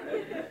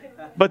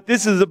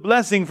this is a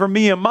blessing for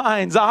me and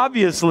mine,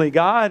 obviously,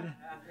 God.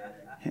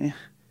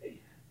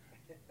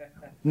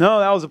 No,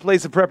 that was a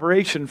place of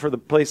preparation for the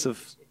place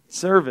of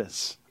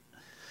service.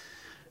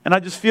 And I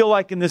just feel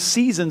like in this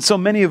season, so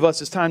many of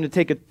us, it's time to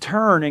take a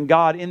turn. And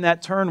God, in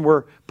that turn,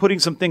 we're putting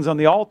some things on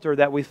the altar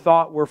that we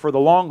thought were for the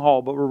long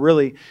haul, but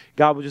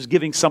God was just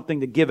giving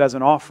something to give as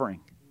an offering.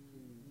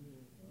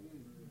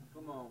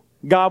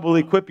 God will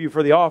equip you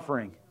for the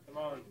offering.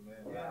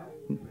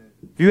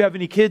 If you have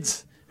any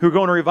kids who are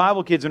going to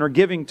Revival Kids and are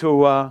giving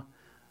to,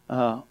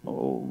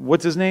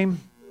 what's his name?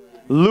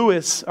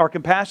 Lewis, our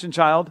compassion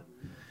child.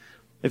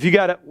 If you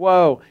got it,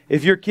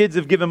 if your kids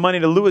have given money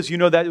to Lewis, you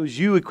know that it was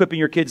you equipping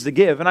your kids to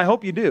give. And I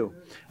hope you do.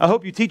 I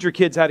hope you teach your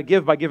kids how to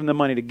give by giving them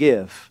money to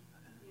give.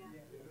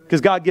 Because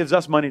God gives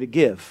us money to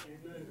give.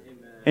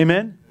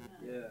 Amen?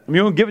 I mean,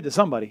 you won't give it to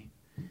somebody.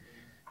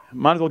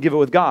 Might as well give it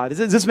with God.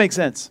 Does this make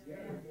sense?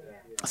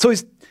 So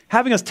He's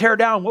having us tear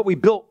down what we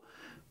built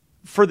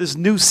for this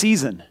new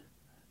season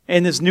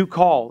and this new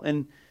call.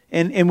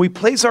 And we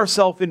place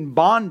ourselves in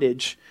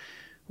bondage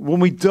when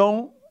we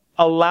don't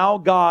allow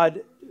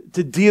God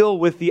to deal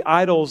with the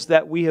idols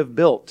that we have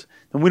built.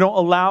 And we don't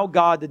allow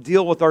God to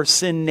deal with our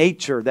sin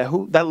nature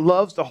that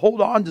loves to hold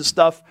on to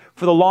stuff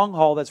for the long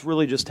haul that's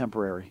really just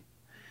temporary.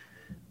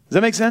 Does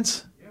that make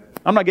sense?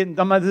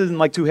 This isn't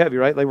like too heavy,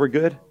 right? Like we're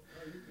good?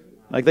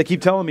 Like they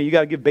keep telling me you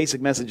got to give basic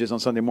messages on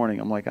Sunday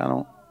morning. I'm like, I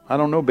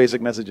don't know basic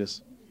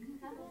messages.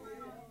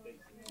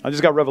 I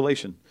just got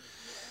revelation.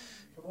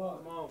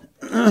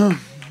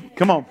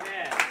 Come on.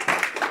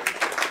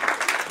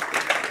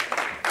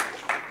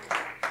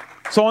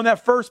 So on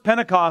that first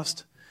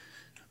Pentecost,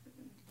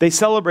 they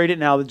celebrate it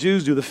now. The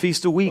Jews do the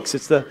Feast of Weeks.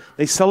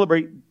 They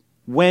celebrate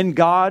when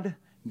God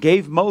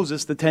gave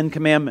Moses the 10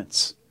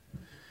 Commandments.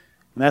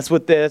 And that's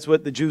what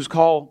the Jews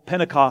call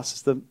Pentecost.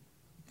 It's the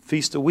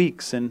Feast of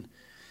Weeks. And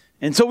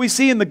so we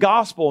see in the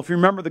gospel, if you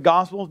remember the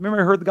gospel, remember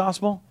you heard the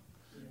gospel?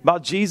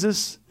 about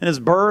Jesus and his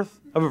birth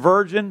of a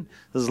virgin,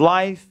 his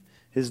life,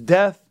 his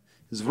death,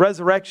 his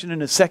resurrection,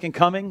 and his second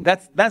coming.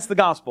 That's the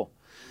gospel.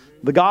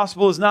 The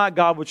gospel is not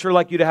God would sure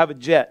like you to have a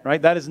jet,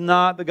 right? That is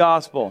not the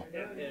gospel.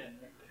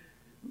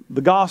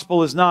 The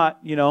gospel is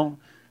not,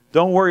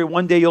 don't worry,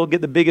 one day you'll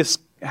get the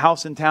biggest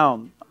house in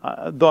town,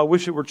 though I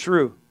wish it were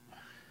true.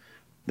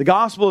 The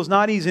gospel is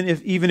not even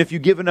if you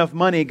give enough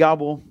money, God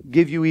will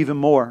give you even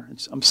more.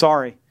 I'm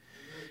sorry.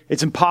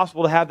 It's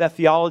impossible to have that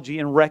theology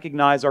and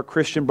recognize our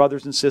Christian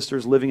brothers and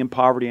sisters living in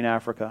poverty in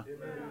Africa.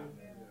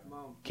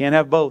 Can't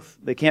have both.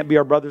 They can't be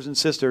our brothers and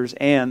sisters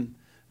and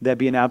that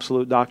be an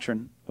absolute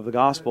doctrine of the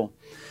gospel.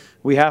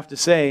 We have to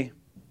say,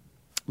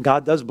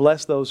 God does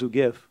bless those who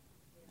give.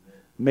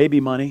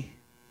 Maybe money,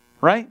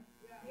 right?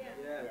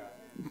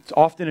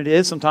 Often it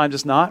is, sometimes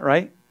it's not,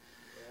 right?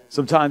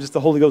 Sometimes it's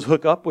the Holy Ghost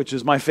hookup, which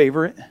is my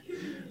favorite.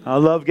 I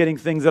love getting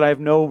things that I have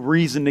no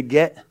reason to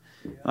get.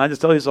 And I just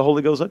tell you it's the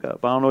Holy Ghost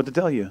hookup. I don't know what to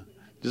tell you.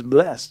 Just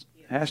blessed.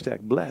 Hashtag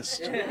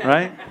blessed,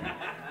 right?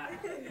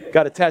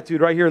 Got it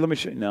tattooed right here. Let me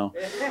show you. No.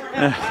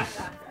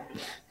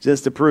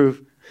 Just to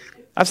prove.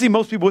 I've seen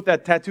most people with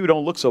that tattoo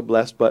don't look so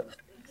blessed, but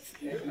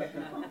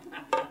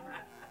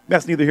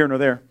that's neither here nor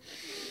there.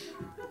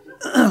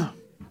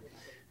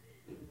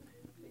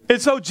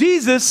 And so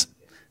Jesus,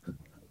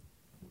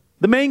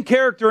 the main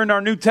character in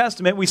our New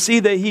Testament, we see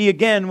that he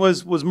again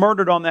was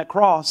murdered on that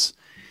cross.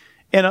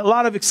 And a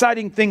lot of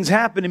exciting things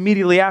happen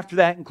immediately after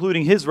that,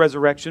 including his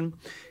resurrection.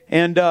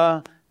 And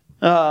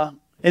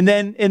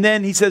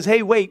then he says,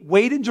 hey,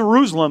 wait in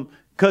Jerusalem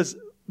because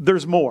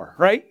there's more,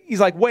 right? He's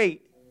like,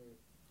 wait,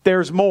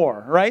 there's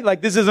more, right?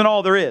 Like this isn't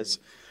all there is.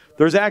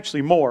 There's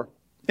actually more.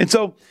 And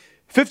so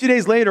 50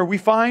 days later, we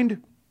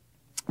find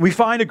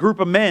a group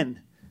of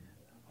men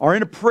are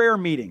in a prayer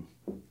meeting.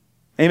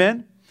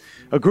 Amen?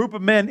 A group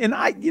of men.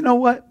 And you know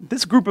what?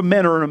 This group of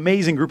men are an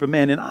amazing group of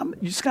men. And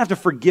you're just going to have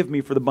to forgive me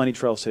for the bunny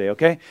trails today,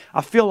 okay?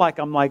 I feel like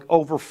I'm like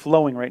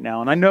overflowing right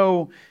now. And I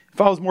know if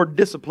I was more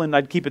disciplined,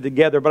 I'd keep it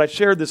together. But I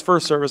shared this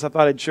first service. I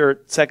thought I'd share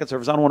it second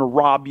service. I don't want to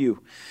rob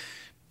you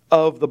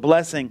of the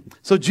blessing.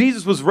 So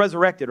Jesus was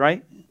resurrected,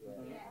 right?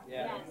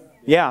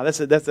 Yeah, that's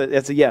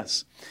a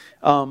yes.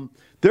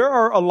 There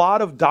are a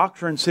lot of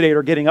doctrines today that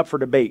are getting up for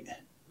debate.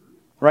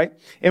 Right?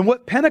 And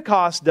what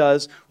Pentecost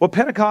has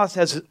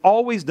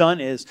always done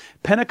is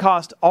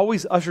Pentecost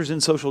always ushers in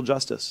social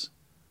justice.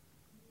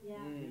 Yeah.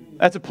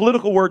 That's a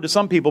political word to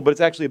some people, but it's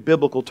actually a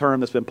biblical term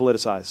that's been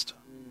politicized.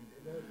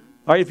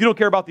 All right, if you don't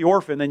care about the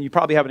orphan, then you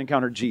probably haven't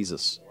encountered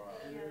Jesus.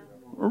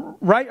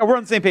 Right? We're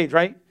on the same page,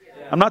 right?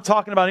 Yeah. I'm not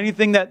talking about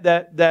anything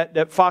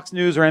that Fox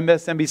News or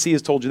MSNBC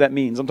has told you that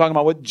means. I'm talking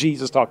about what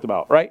Jesus talked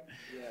about, right?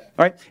 Yeah.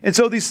 All right? And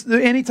so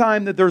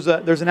anytime that there's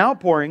an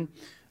outpouring,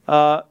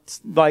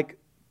 like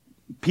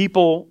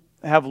people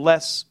have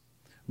less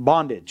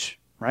bondage,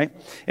 right?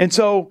 And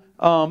so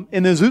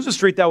in the Azusa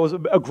Street, that was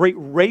a great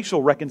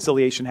racial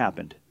reconciliation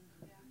happened.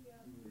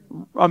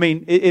 I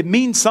mean, it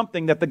means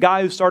something that the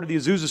guy who started the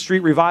Azusa Street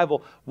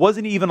revival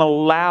wasn't even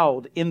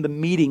allowed in the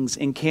meetings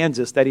in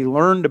Kansas that he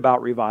learned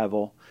about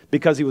revival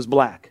because he was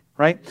black,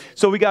 right?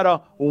 So we got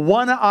a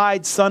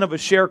one-eyed son of a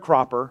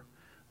sharecropper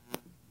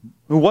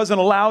who wasn't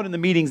allowed in the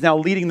meetings now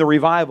leading the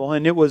revival,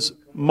 and it was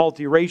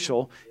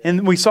multiracial.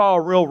 And we saw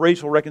a real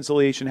racial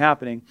reconciliation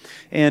happening.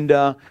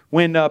 And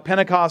when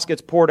Pentecost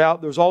gets poured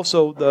out, there's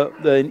also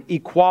the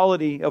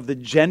equality of the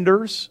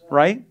genders,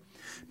 right?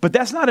 But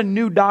that's not a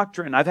new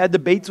doctrine. I've had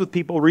debates with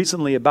people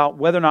recently about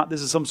whether or not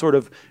this is some sort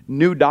of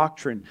new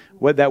doctrine,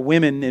 whether that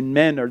women and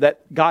men, or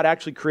that God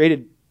actually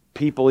created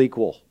people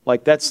equal.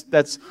 Like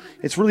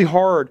it's really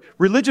hard.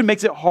 Religion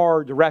makes it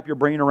hard to wrap your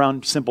brain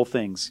around simple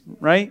things,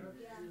 right?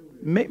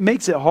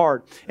 Makes it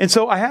hard. And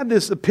so I had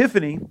this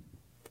epiphany.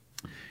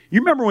 You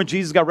remember when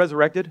Jesus got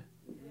resurrected?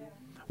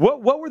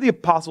 What were the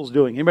apostles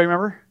doing? Anybody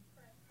remember?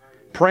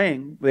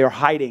 Praying. They were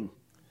hiding.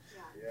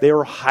 They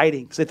were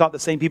hiding because they thought the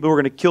same people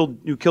who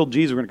killed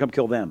Jesus were going to come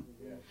kill them.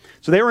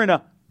 So they were in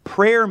a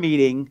prayer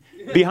meeting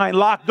behind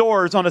locked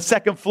doors on a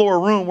second floor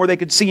room where they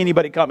could see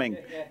anybody coming.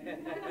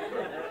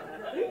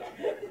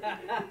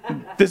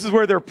 This is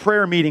where their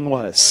prayer meeting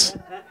was.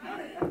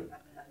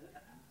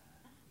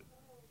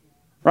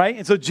 Right?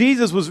 And so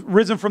Jesus was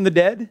risen from the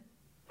dead.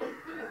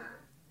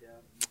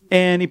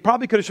 And he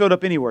probably could have showed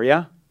up anywhere,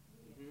 yeah?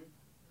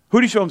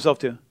 Who did he show himself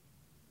to?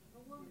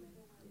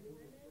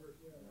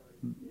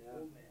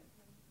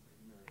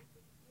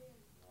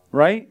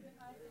 Right?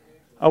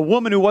 A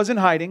woman who wasn't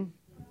hiding.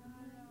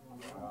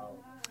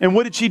 And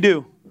what did she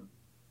do?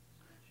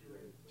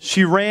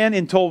 She ran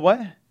and told what?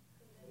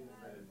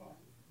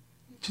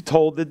 She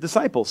told the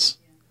disciples.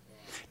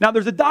 Now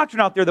there's a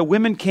doctrine out there that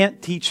women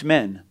can't teach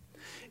men.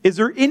 Is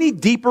there any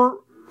deeper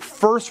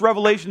first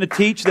revelation to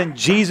teach than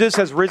Jesus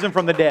has risen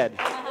from the dead?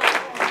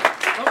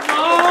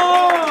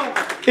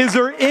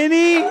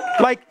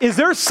 Is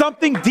there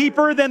something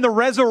deeper than the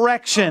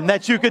resurrection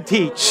that you could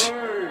teach?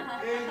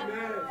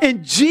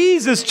 And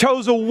Jesus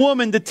chose a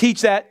woman to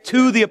teach that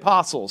to the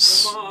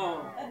apostles.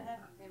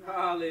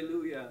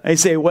 Hallelujah. They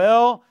say,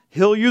 well,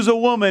 he'll use a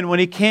woman when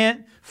he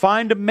can't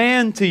find a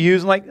man to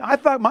use. Like, I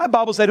thought my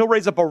Bible said he'll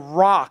raise up a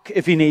rock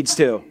if he needs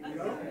to.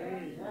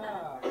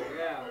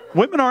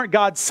 Women aren't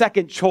God's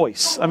second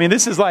choice. I mean,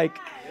 this is like...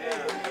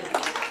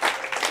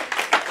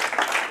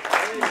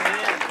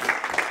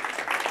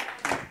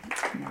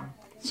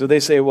 So they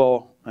say,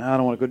 well, I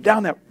don't want to go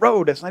down that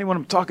road. That's not even what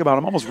I'm talking about.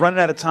 I'm almost running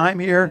out of time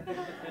here.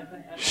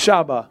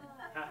 Shabbat.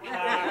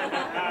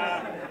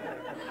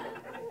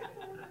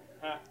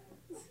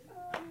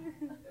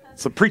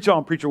 So preach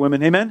on, preacher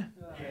women. Amen?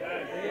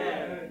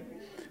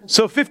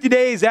 So 50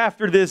 days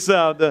after this,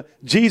 the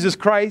Jesus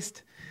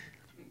Christ,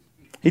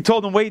 he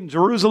told them, wait in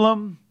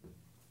Jerusalem.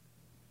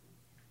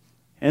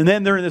 And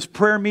then they're in this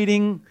prayer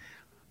meeting.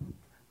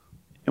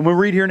 And we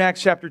read here in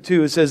Acts chapter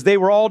 2, it says, they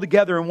were all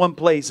together in one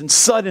place. And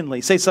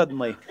suddenly, say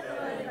suddenly.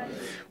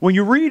 When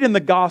you read in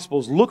the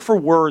Gospels, look for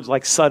words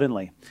like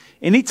suddenly.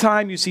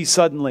 Anytime you see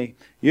suddenly,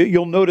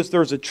 you'll notice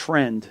there's a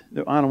trend.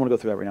 I don't want to go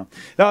through that right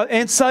now.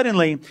 And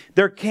suddenly,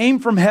 there came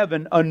from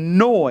heaven a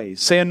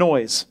noise. Say a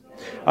noise.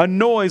 A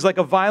noise like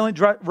a violent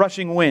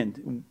rushing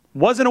wind.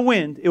 Wasn't a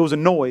wind, it was a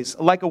noise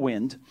like a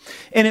wind.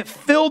 And it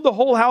filled the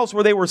whole house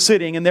where they were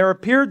sitting. And there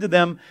appeared to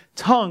them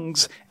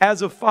tongues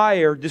as of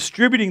fire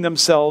distributing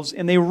themselves.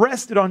 And they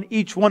rested on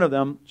each one of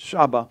them.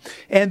 Shabbat.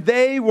 And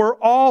they were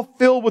all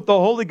filled with the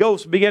Holy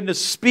Ghost, began to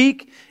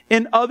speak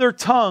in other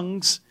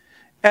tongues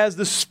as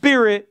the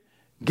Spirit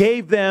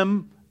gave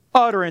them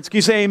utterance. Can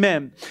you say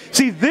amen?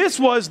 See, this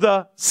was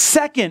the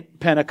second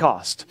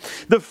Pentecost.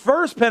 The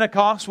first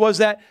Pentecost was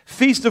that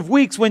Feast of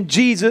Weeks when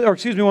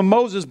when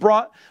Moses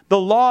brought the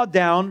law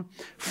down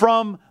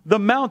from the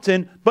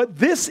mountain. But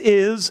this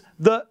is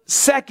the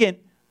second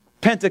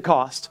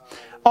Pentecost.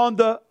 On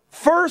the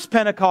first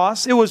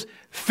Pentecost, it was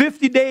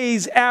 50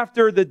 days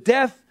after the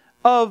death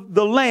of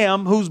the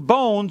Lamb whose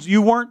bones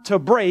you weren't to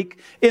break.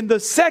 In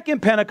the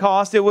second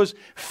Pentecost, it was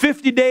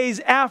 50 days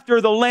after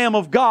the Lamb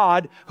of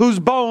God whose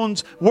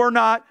bones were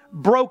not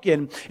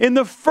broken. In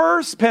the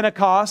first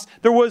Pentecost,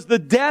 there was the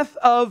death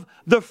of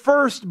the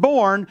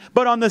firstborn,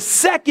 but on the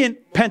second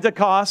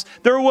Pentecost,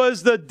 there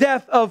was the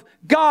death of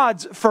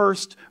God's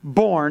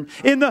firstborn.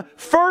 In the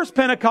first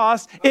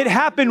Pentecost, it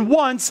happened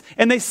once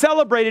and they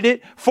celebrated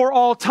it for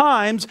all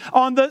times.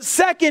 On the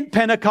second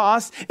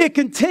Pentecost, it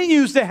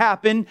continues to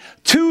happen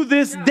to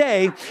this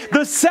day.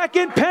 The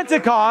second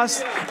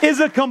Pentecost is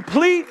a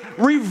complete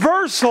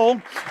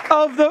reversal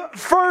of the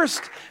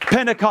first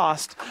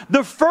Pentecost.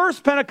 The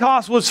first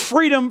Pentecost was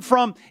freedom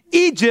from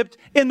Egypt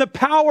in the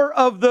power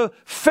of the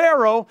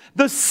Pharaoh.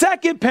 The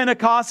second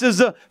Pentecost is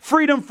the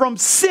freedom from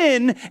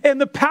sin and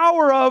the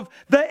power of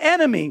the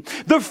enemy.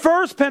 The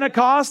first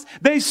Pentecost,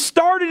 they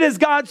started as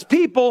God's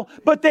people,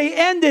 but they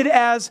ended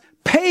as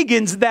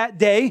pagans that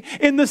day.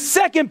 In the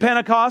second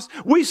Pentecost,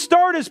 we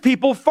start as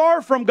people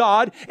far from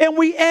God and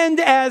we end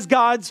as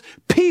God's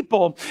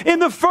people. In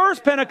the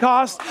first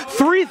Pentecost,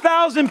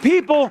 3,000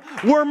 people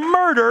were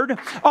murdered.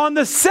 On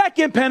the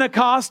second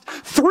Pentecost,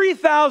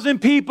 3,000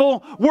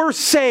 people were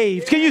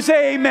saved. Can you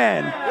say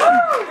amen?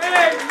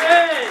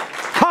 Amen.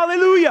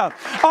 Hallelujah.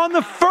 On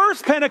the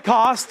first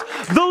Pentecost,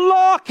 the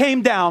law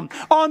came down.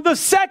 On the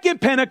second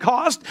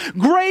Pentecost,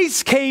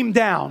 grace came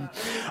down.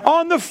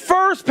 On the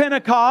first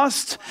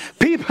Pentecost,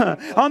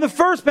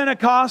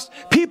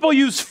 people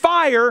used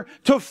fire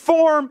to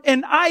form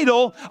an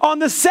idol. On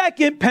the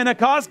second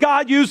Pentecost,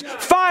 God used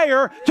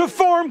fire to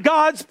form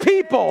God's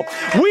people.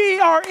 We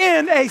are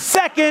in a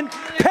second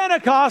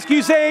Pentecost. Can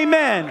you say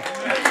amen?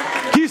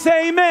 Can you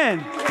say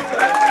amen?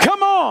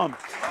 Come on.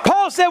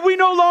 Paul said we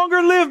no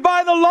longer live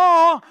by the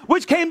law,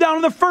 which came down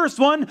on the first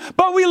one,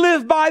 but we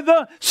live by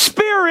the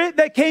Spirit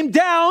that came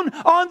down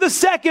on the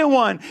second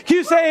one. Can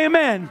you say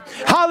amen?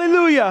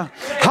 Hallelujah.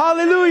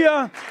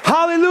 Hallelujah.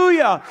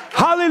 Hallelujah.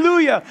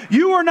 Hallelujah.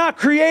 You are not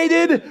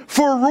created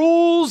for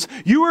rules.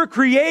 You are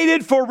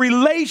created for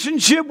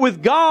relationship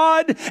with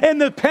God, and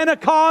the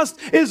Pentecost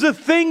is the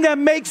thing that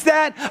makes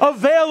that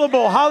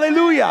available.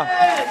 Hallelujah.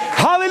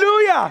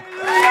 Hallelujah.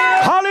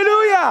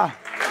 Hallelujah.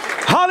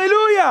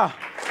 Hallelujah.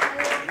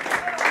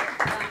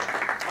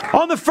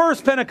 On the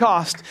first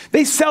Pentecost,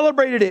 they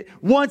celebrated it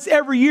once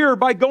every year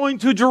by going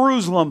to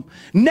Jerusalem.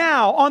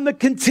 Now, on the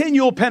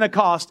continual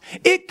Pentecost,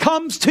 it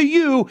comes to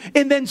you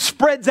and then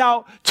spreads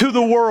out to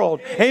the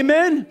world.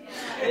 Amen?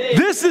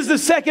 This is the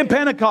second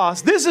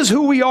Pentecost. This is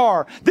who we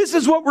are. This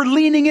is what we're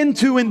leaning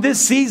into in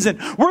this season.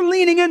 We're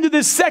leaning into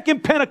this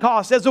second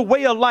Pentecost as a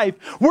way of life.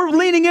 We're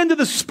leaning into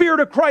the Spirit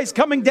of Christ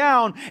coming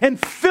down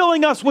and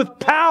filling us with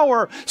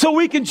power so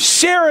we can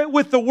share it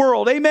with the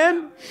world.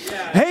 Amen?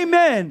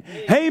 Amen.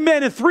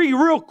 Amen. And three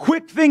real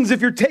quick things,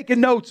 if you're taking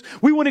notes,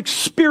 we want to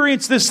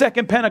experience this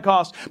second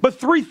Pentecost. But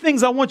three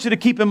things I want you to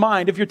keep in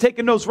mind. If you're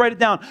taking notes, write it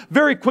down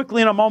very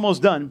quickly and I'm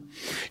almost done.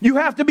 You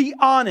have to be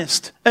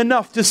honest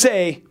enough to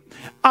say,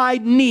 I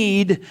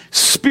need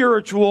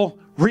spiritual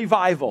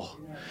revival.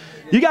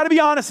 You got to be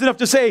honest enough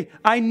to say,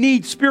 I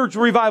need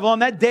spiritual revival. On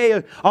that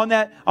day, on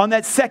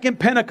that second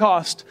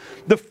Pentecost,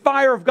 the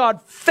fire of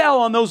God fell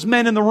on those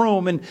men in the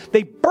room, and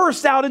they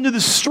burst out into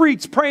the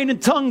streets praying in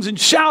tongues and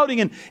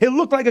shouting, and it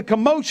looked like a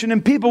commotion,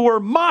 and people were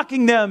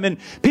mocking them, and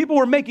people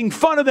were making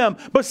fun of them.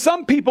 But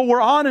some people were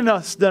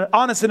honest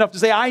enough to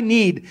say, I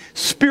need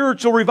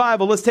spiritual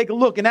revival. Let's take a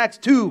look. In Acts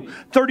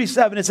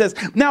 2:37, it says,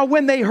 now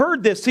when they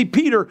heard this, see,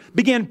 Peter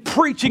began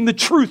preaching the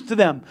truth to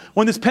them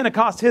when this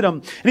Pentecost hit them.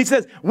 And he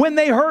says, when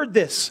they heard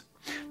this,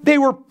 they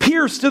were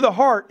pierced to the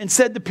heart and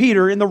said to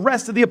Peter and the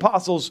rest of the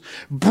apostles,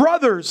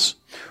 brothers,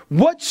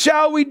 what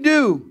shall we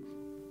do?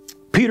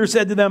 Peter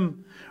said to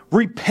them,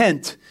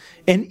 repent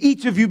and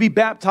each of you be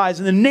baptized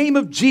in the name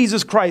of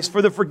Jesus Christ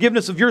for the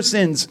forgiveness of your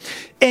sins,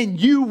 and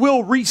you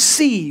will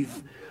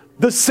receive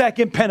the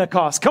second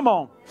Pentecost. Come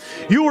on.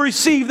 You will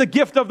receive the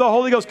gift of the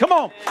Holy Ghost. Come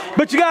on.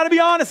 But you got to be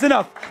honest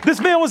enough. This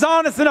man was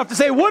honest enough to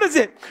say, what is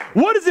it?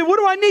 What is it? What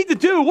do I need to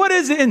do? What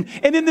is it?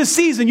 And in this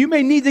season, you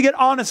may need to get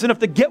honest enough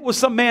to get with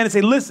some man and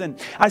say, listen,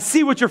 I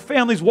see what your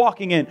family's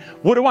walking in.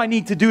 What do I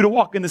need to do to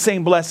walk in the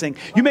same blessing?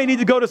 You may need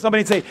to go to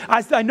somebody and say,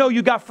 I know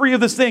you got free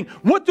of this thing.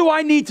 What do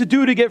I need to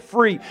do to get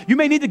free? You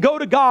may need to go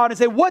to God and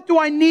say, what do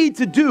I need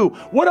to do?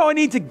 What do I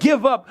need to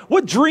give up?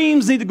 What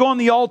dreams need to go on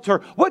the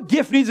altar? What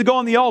gift needs to go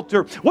on the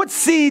altar? What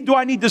seed do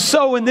I need to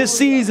sow in this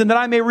season that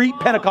I may reap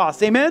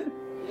Pentecost? Amen?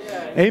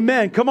 Yeah.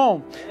 Amen. Come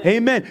on.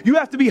 Amen. You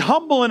have to be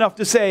humble enough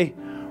to say,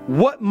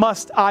 what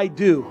must I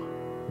do?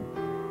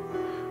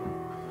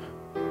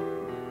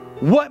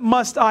 What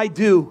must I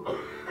do?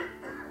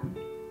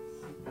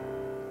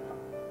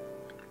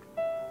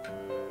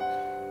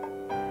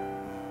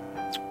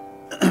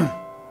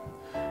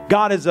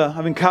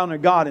 I've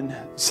encountered God in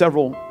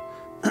several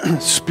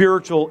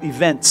spiritual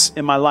events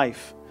in my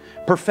life,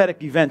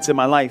 prophetic events in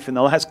my life in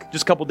the last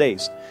just couple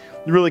days.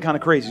 Really kind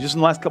of crazy. Just in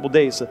the last couple of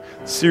days, a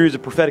series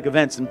of prophetic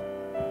events. And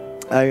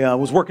I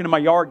was working in my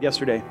yard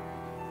yesterday.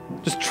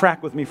 Just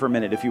track with me for a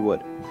minute, if you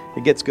would.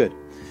 It gets good.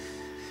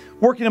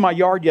 Working in my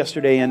yard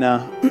yesterday, and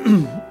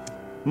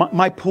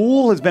my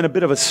pool has been a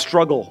bit of a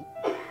struggle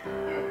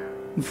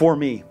for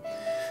me.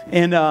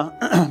 And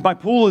my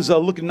pool is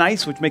looking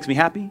nice, which makes me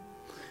happy.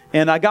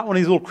 And I got one of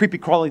these little creepy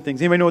crawly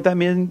things. Anybody know what that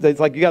means? It's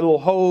like you got a little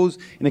hose,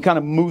 and it kind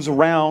of moves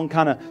around,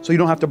 so you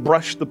don't have to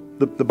brush the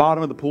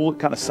bottom of the pool. It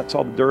kind of sucks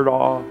all the dirt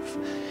off.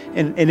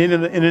 And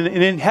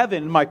in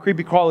heaven, my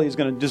creepy crawly is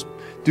going to just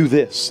do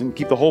this and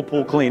keep the whole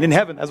pool clean. In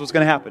heaven, that's what's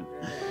going to happen.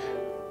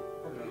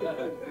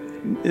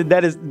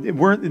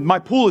 My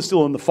pool is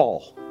still in the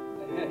fall.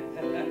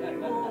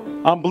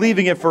 I'm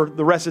believing it for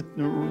the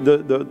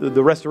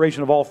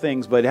restoration of all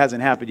things, but it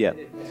hasn't happened yet.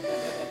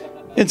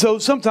 And so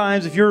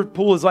sometimes if your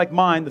pool is like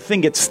mine, the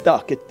thing gets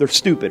stuck. They're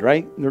stupid,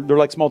 right? They're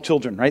like small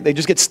children, right? They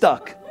just get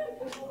stuck.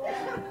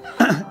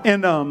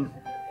 And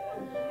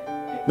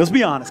let's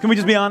be honest. Can we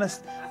just be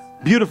honest?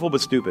 Beautiful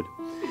but stupid.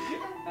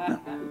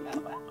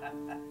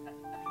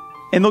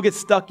 And they'll get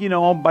stuck,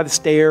 by the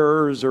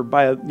stairs or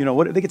by,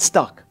 they get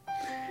stuck.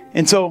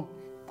 And so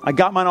I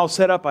got mine all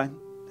set up. I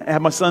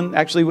had my son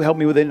actually help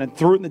me with it, and I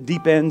threw it in the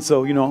deep end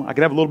so, I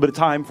could have a little bit of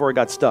time before I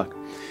got stuck.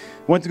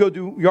 Went to go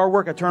do yard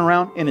work. I turn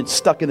around and it's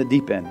stuck in the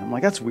deep end. I'm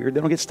like, that's weird.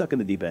 They don't get stuck in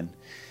the deep end.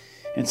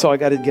 And so I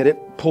got to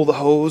pull the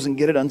hose and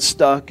get it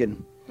unstuck,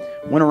 and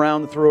went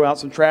around and threw out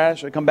some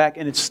trash. I come back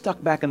and it's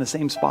stuck back in the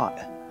same spot.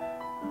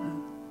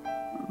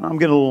 I'm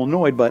getting a little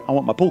annoyed, but I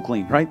want my pool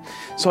clean, right?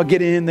 So I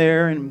get in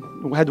there and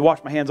I had to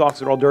wash my hands off because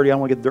they're all dirty. I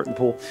don't want to get dirt in the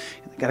pool.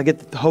 I got to get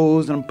the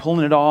hose and I'm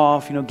pulling it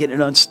off, getting it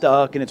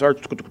unstuck, and it's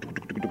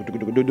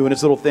doing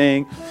its little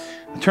thing.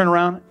 I turn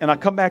around and I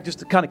come back just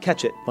to kind of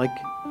catch it, like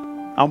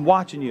I'm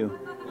watching you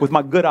with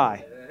my good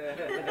eye.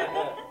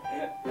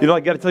 I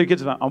got to tell your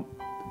kids,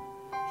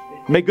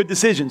 make good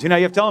decisions. You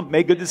have to tell them,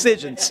 make good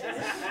decisions.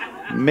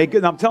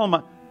 I'm telling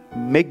them,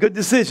 make good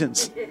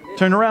decisions.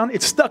 Turn around,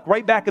 it's stuck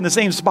right back in the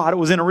same spot it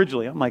was in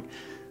originally. I'm like,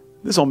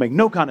 this don't make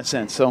no kind of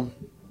sense. So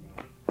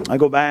I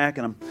go back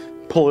and I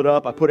pull it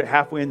up. I put it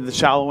halfway into the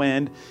shallow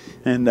end,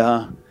 and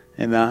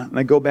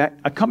I go back.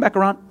 I come back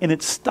around and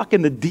it's stuck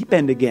in the deep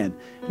end again.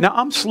 Now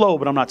I'm slow,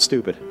 but I'm not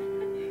stupid.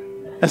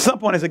 At some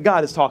point I said,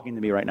 God is talking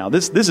to me right now.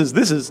 This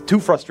is too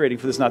frustrating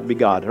for this not to be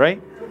God,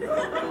 right?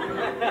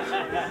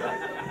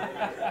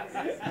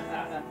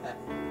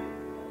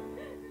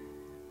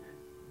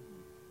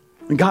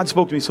 And God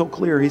spoke to me so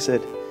clear. He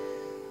said,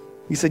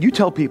 you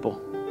tell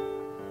people.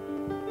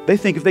 They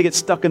think if they get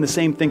stuck in the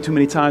same thing too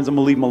many times, I'm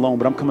going to leave them alone.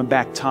 But I'm coming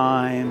back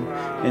time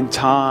and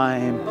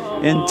time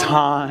and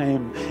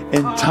time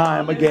and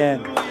time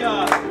again.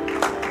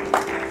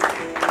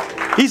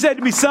 He said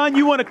to me, son,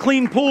 you want a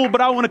clean pool,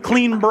 but I want a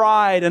clean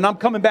bride. And I'm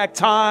coming back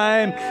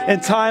time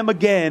and time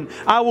again.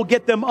 I will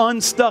get them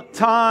unstuck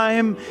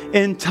time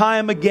and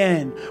time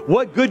again.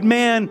 What good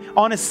man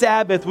on a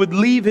Sabbath would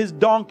leave his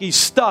donkey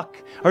stuck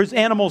or his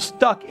animal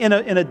stuck in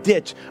a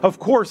ditch? Of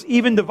course,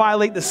 even to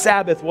violate the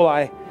Sabbath will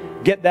I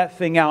get that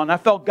thing out. And I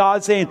felt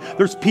God saying,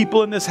 there's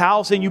people in this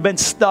house and you've been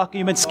stuck and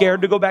you've been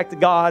scared to go back to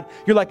God.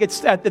 You're like,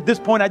 it's at this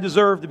point I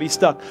deserve to be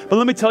stuck. But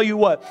let me tell you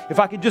what, if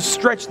I could just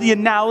stretch the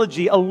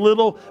analogy a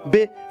little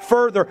bit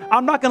further,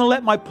 I'm not going to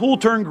let my pool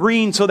turn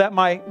green so that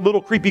my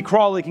little creepy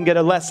crawly can get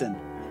a lesson.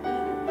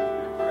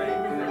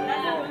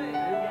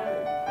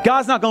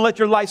 God's not going to let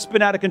your life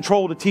spin out of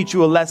control to teach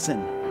you a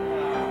lesson.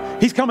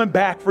 He's coming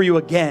back for you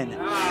again.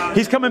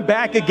 He's coming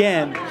back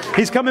again.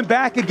 He's coming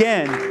back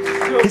again.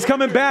 He's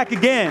coming back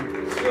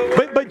again.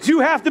 But you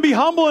have to be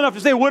humble enough to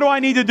say, what do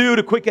I need to do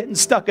to quit getting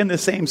stuck in the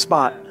same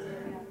spot?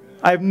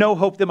 I have no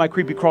hope that my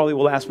creepy crawly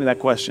will ask me that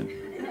question.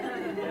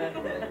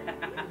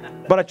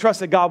 But I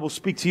trust that God will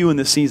speak to you in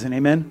this season.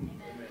 Amen.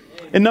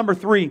 And number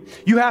 3,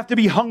 you have to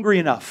be hungry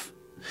enough.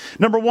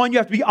 Number 1, you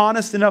have to be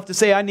honest enough to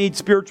say, I need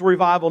spiritual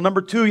revival.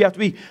 Number 2, you have to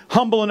be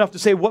humble enough to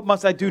say, what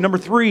must I do? Number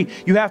 3,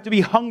 you have to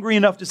be hungry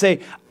enough to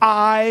say,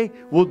 I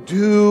will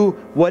do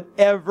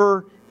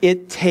whatever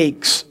it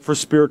takes for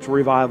spiritual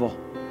revival.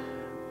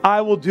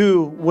 I will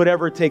do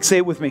whatever it takes. Say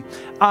it with me.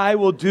 I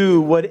will do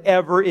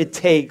whatever it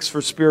takes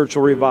for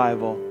spiritual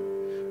revival.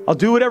 I'll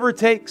do whatever it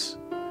takes.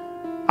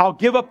 I'll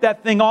give up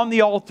that thing on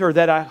the altar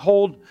that I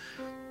hold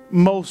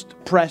most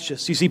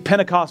precious. You see,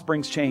 Pentecost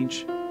brings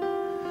change.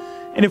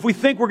 And if we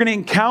think we're going to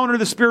encounter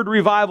the spirit of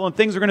revival and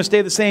things are going to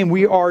stay the same,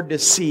 we are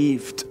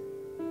deceived.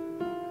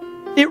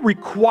 It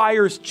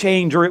requires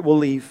change or it will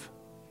leave.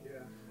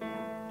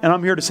 And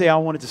I'm here to say I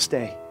want it to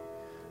stay.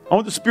 I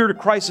want the Spirit of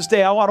Christ to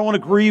stay. I don't want to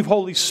grieve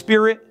Holy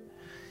Spirit.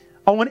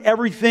 I want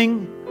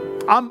everything.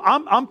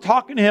 I'm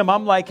talking to Him.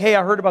 I'm like, hey,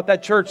 I heard about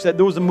that church that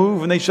there was a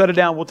move and they shut it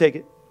down. We'll take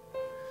it.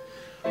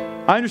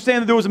 I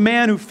understand that there was a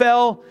man who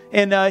fell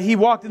and he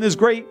walked in this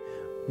great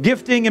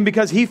gifting, and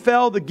because he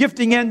fell, the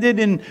gifting ended,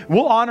 and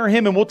we'll honor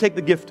him and we'll take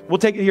the gift. We'll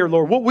take it here,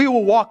 Lord. We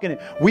will walk in it.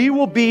 We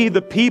will be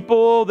the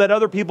people that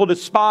other people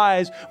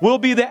despise. We'll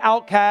be the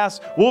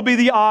outcasts. We'll be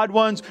the odd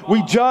ones.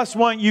 We just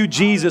want you,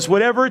 Jesus.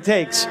 Whatever it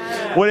takes.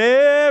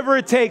 Whatever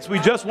it takes, we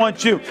just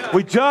want you.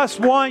 We just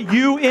want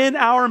you in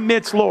our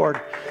midst, Lord.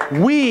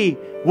 We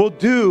will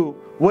do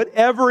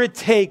whatever it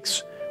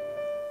takes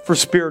for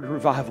spirit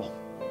revival.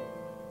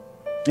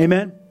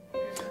 Amen?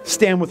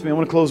 Stand with me. I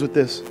want to close with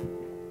this.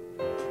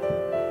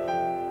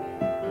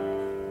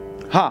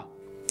 Ha.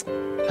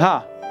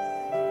 Ha.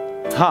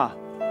 Ha.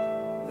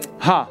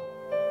 Ha.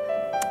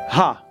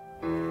 Ha.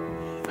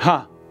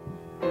 Ha.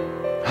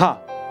 Ha.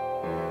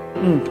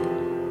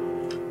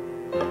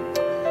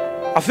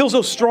 I feel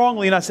so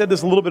strongly, and I said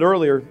this a little bit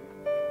earlier,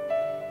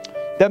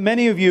 that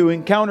many of you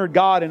encountered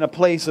God in a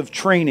place of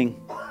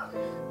training,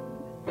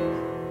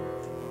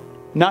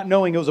 not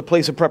knowing it was a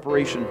place of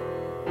preparation.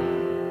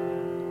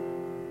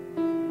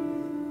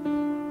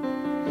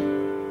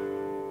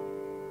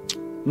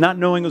 Not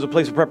knowing it was a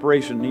place of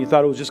preparation, and you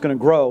thought it was just going to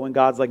grow, and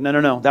God's like,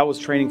 no, that was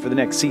training for the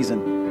next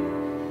season.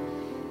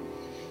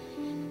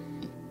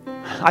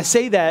 I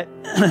say that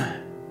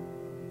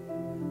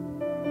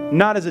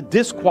not as a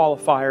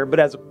disqualifier, but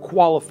as a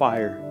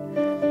qualifier.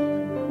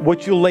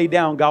 What you lay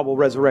down, God will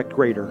resurrect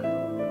greater.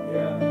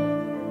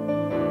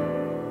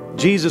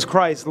 Jesus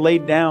Christ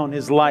laid down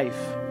His life,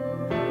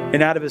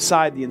 and out of His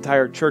side, the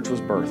entire church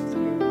was birthed.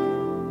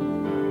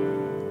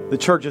 The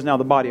church is now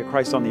the body of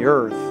Christ on the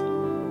earth,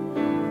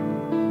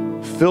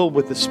 filled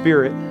with the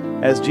Spirit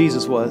as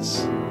Jesus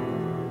was,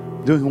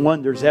 doing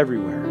wonders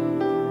everywhere.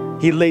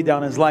 He laid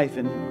down His life,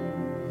 and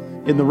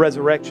in the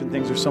resurrection,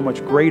 things are so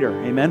much greater.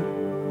 Amen?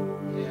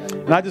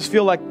 And I just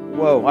feel like,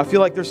 whoa, I feel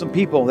like there's some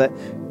people that,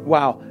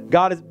 wow,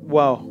 God is,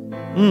 whoa.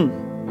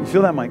 You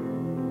feel that, Mike?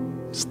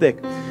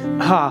 Stick.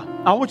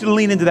 I want you to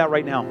lean into that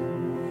right now.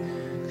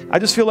 I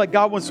just feel like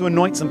God wants to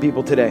anoint some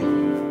people today.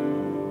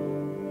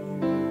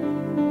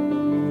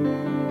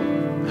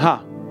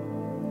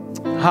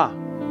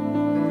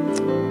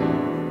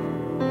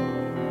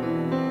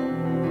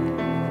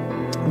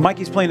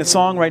 Mikey's playing a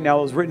song right now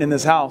that was written in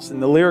this house,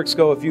 and the lyrics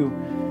go, if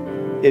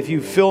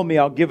you fill me,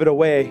 I'll give it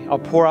away. I'll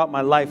pour out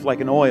my life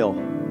like an oil.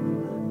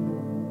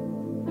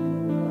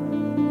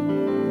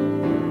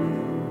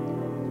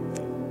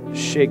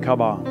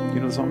 Shekaba. Do you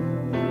know the song?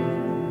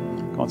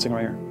 Come on, sing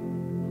right here.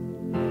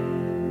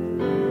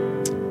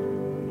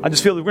 I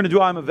just feel that we're going to do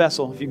I Am a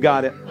Vessel, if you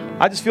got it.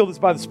 I just feel this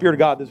by the Spirit of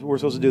God that we're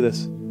supposed to do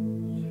this.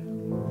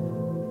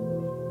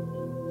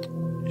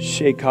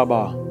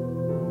 Shekaba.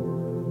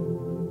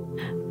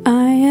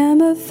 I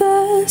am a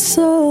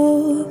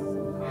vessel.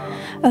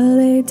 I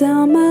lay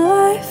down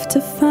my life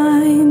to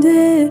find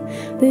it.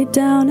 Lay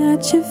down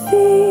at your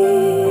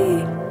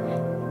feet.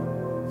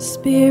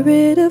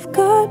 Spirit of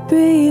God,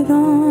 breathe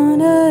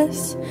on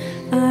us.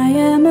 I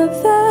am a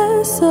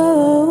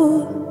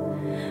vessel.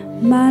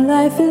 My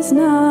life is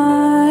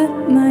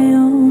not my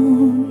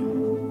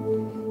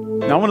own.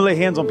 Now I want to lay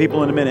hands on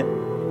people in a minute.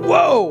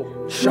 Whoa!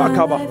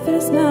 Shakaba. My life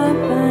is not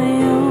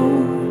my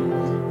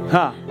own.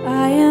 Ha.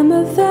 I am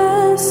a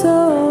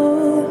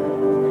vessel.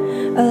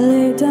 I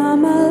lay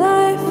down my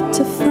life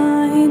to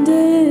find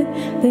it.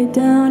 Lay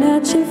down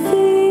at your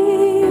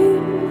feet.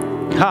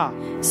 Ha.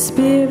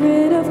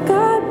 Spirit of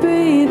God,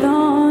 breathe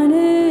on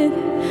it.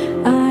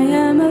 I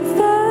am a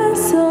vessel.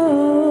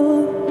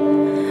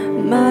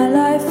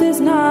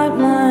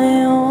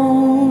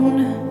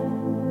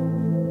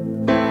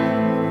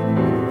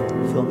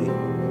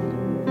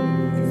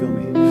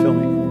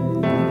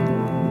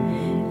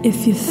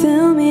 If you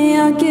fill me,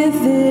 I'll give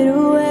it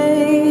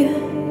away.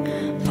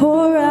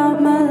 Pour out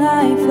my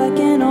life like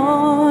an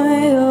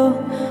oil.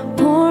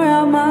 Pour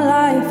out my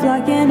life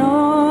like an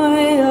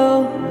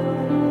oil.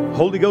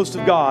 Holy Ghost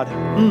of God.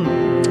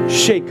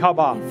 Shake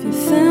Haba. If you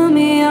fill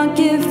me, I'll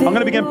give it I'm going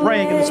to begin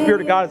praying, and the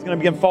Spirit of God is going to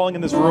begin falling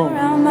in this room. Pour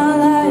out my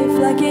life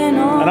like an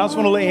oil. And I just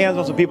want to lay hands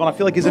on some people, and I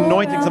feel like He's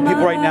anointing some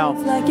people right now.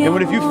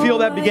 And if you feel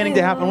that beginning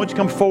to happen, why don't you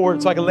come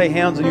forward so I can lay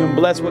hands on you and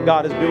bless what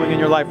God is doing in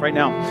your life right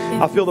now.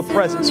 I feel the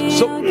presence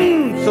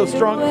so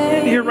strong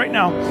in here right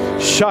now.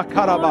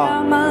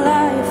 Shakaraba.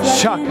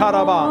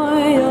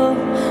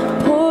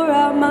 Shakaraba. Pour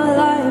out my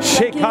life.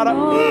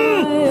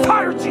 Shakara.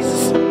 Fire,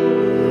 Jesus.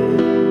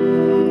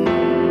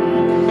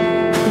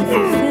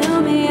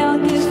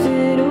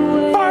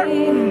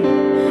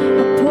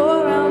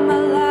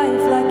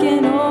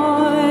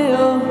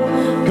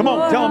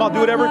 Tell him I'll do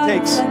whatever it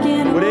takes,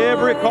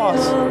 whatever it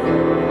costs.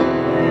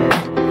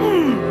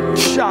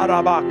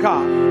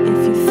 Sharabaka.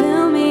 If you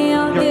fill me,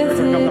 I'll give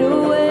it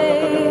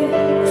away.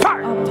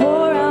 Fire. I'll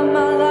pour out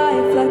my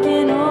life like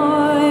an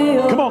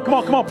oil. Come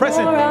on, press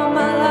in. Pour out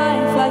my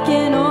life like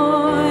an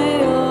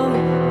oil.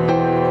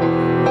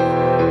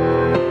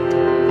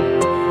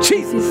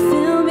 Jesus. If you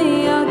fill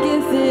me, I'll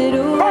give it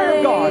away. Fire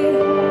of God.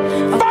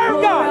 Fire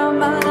of God.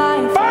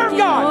 Fire of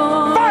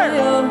God. Fire.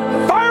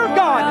 Fire of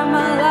God.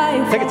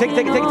 Take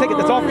it.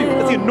 That's all for you.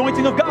 That's the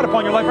anointing of God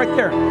upon your life right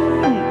there.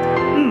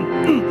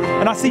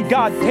 And I see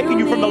God taking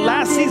you from the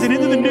last season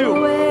into the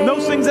new. And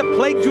those things that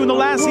plagued you in the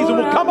last season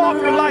will come off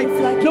your life.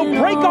 They'll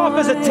break off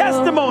as a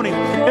testimony.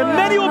 And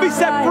many will be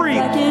set free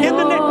in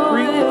the next.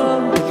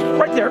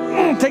 Right there.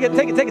 Take it.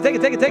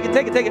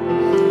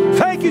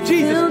 Thank you,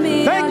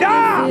 Jesus.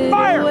 Fire.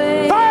 Fire.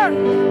 Fire.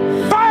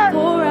 Fire.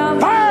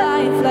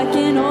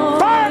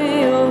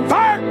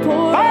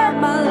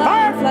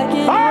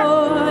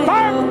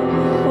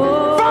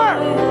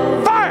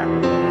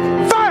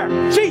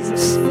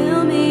 Jesus.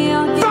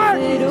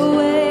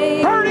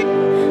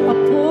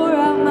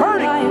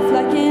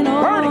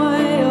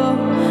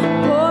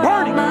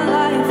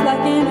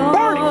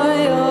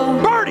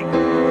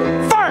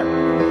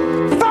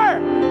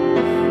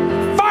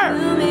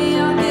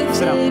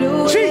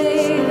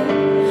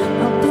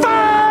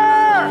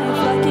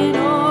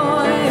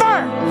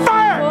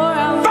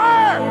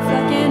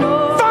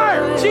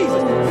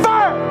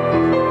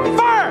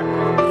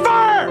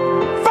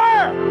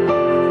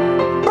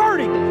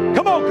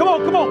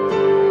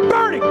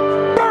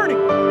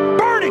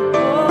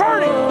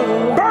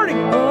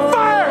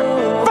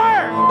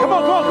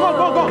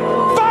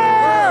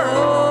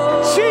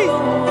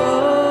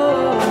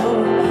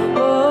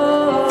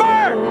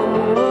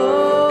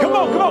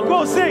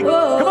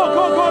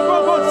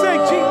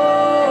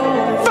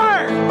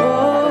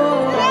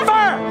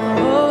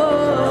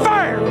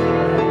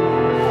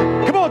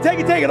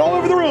 Take it all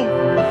over the room.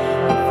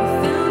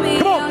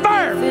 Come on,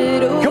 fire.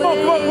 Come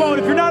on.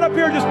 If you're not up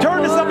here, just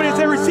turn to somebody and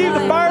say, receive the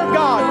fire of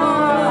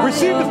God.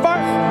 Receive the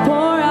fire.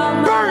 Pour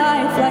out my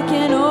life like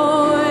an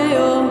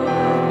oil.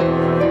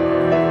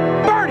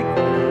 Burning.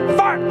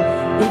 Fire.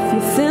 If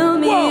you fill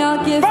me,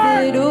 I'll give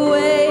it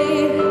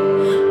away.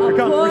 Here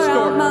comes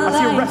restore. I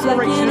see a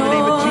restoration in the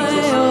name of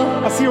Jesus.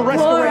 I see a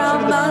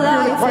restoration in the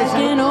Spirit of Christ.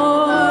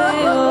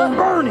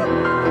 Burning.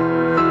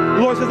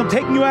 The Lord says, I'm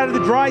taking you out of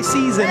the dry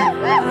season.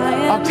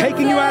 I'm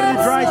taking you out of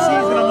the dry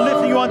season. I'm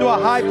lifting you onto a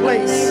high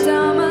place.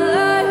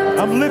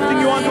 I'm lifting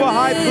you onto a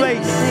high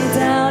place.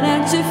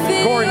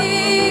 Corey.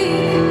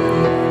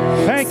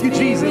 Thank you,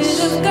 Jesus.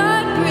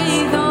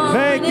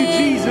 Thank you,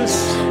 Jesus.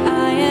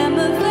 I am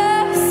a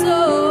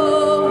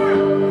vessel.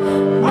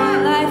 My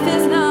life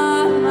is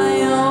not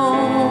my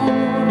own.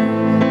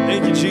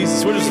 Thank you,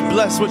 Jesus. We're just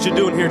blessed what you're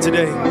doing here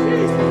today.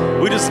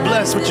 We just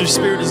bless what your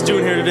Spirit is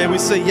doing here today. We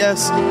say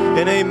yes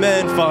and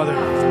amen, Father.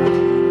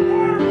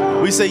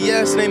 We say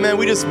yes and amen.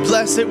 We just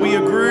bless it. We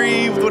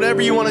agree with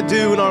whatever you want to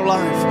do in our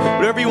life,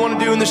 whatever you want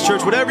to do in this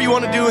church, whatever you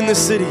want to do in this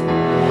city,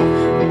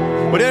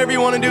 whatever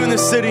you want to do in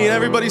this city. And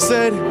everybody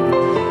said,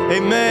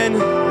 amen,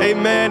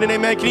 amen, and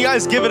amen. Can you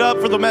guys give it up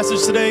for the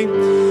message today?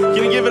 Can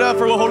you give it up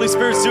for what Holy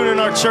Spirit's doing in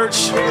our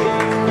church?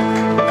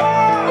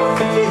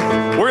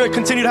 We're going to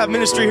continue to have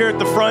ministry here at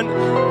the front.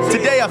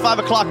 Today at 5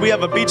 o'clock, we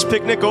have a beach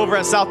picnic over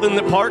at South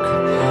Inlet Park.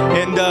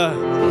 And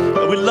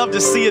we'd love to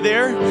see you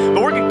there.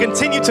 But we're going to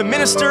continue to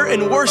minister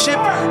and worship.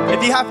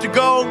 If you have to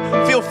go,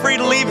 feel free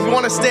to leave. If you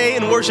want to stay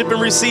and worship and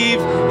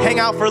receive, hang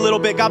out for a little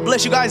bit. God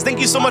bless you guys. Thank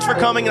you so much for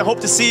coming, and I hope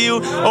to see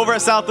you over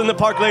at South Inlet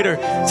Park later.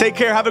 Take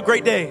care. Have a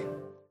great day.